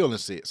on the field and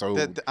sit. So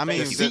the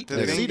seat thing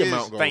is-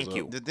 amount goes thank up.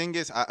 you. The thing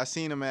is, I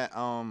seen them at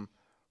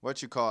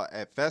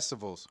at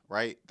festivals,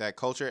 right? That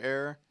Culture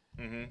era.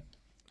 Mm-hmm.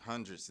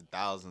 Hundreds of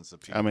thousands of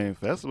people. I mean,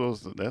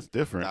 festivals, that's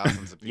different.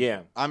 Thousands of people.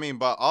 Yeah. I mean,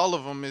 but all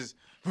of them is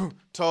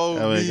told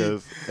I mean, me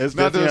 'cause it's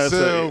not to different.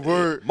 sell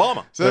word.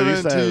 Mama. So you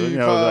say,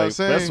 75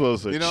 cents,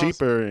 festivals are you know?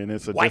 cheaper and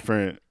it's a White.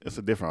 different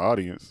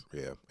audience.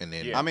 Yeah, and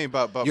then Yeah. I mean,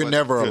 but you're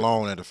never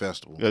alone at a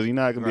festival. Because you're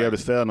not gonna be Right. able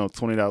to sell no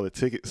 $20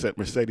 tickets at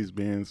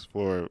Mercedes-Benz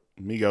for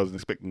Migos and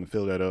expect them to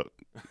fill that up.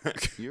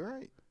 You're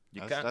right.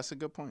 You That's a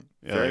good point.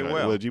 Yeah, Very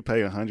well. Would you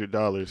pay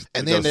 $100?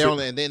 And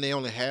then they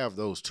only have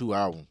those 2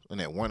 albums and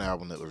that one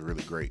album that was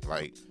really great.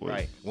 Right.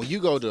 When you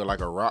go to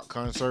a rock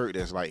concert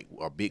that's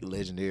a big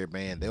legendary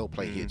band, they'll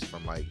play hits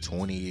from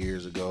 20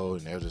 years ago,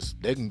 and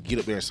they can get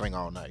up there and sing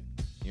all night.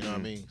 You know what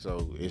I mean?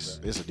 So it's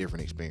a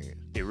different experience.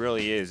 It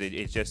really is.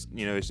 It's just,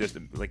 it's just,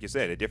 like you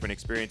said, a different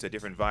experience, a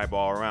different vibe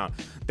all around.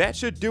 That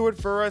should do it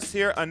for us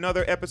here.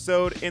 Another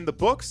episode in the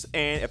books.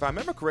 And if I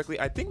remember correctly,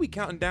 I think we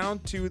counting down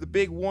to the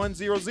big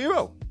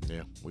 100.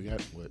 Yeah, we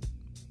got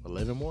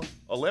 11 more?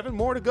 11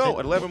 more to go.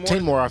 11 more.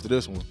 10 more after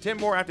this one. 10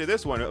 more after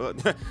this one.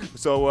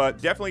 So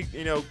definitely,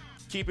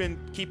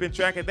 keeping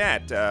track of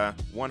that.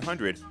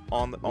 100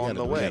 on the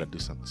We way. gotta do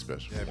something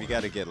special. Yeah, we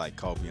got to get like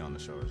Kobe on the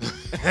show.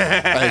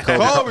 Hey,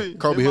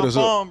 Kobe, hit us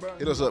phone, up. bro.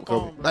 Hit us up,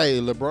 Kobe. Phone, bro. Hey,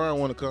 LeBron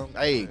want to come.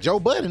 Hey, Joe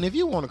Budden, if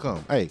you want to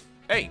come. Hey,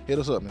 Hey, hit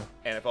us up, man.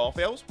 and if all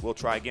fails, we'll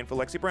try again for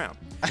Lexi Brown.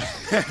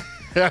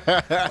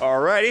 All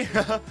righty.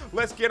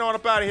 Let's get on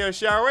up out of here,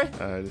 shall we?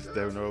 This is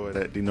Devin Norwood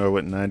at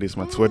DNorwood90 is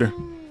my Twitter.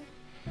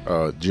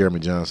 Jeremy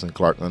Johnson,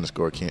 Clark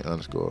 _Kent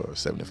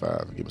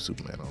 _75. Give me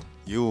Superman on.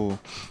 You,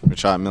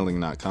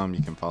 RashadMilling.com.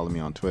 You can follow me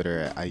on Twitter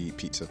at I Eat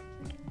Pizza.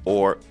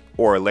 Or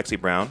Lexi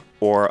Brown,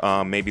 or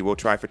maybe we'll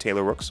try for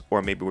Taylor Rooks,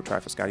 or maybe we'll try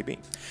for Scotty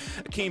Bean.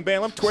 Akeem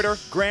Balaam, Twitter,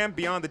 Graham,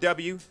 Beyond the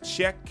W.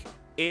 Check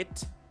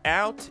it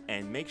out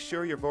and make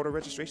sure your voter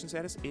registration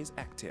status is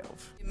active.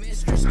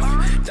 Mistress,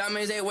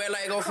 diamonds they wear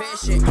like go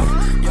fishing.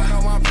 Y'all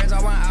don't want friends,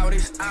 I want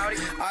Audis.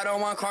 I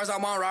don't want cars, I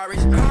want Rarries.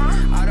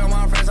 I don't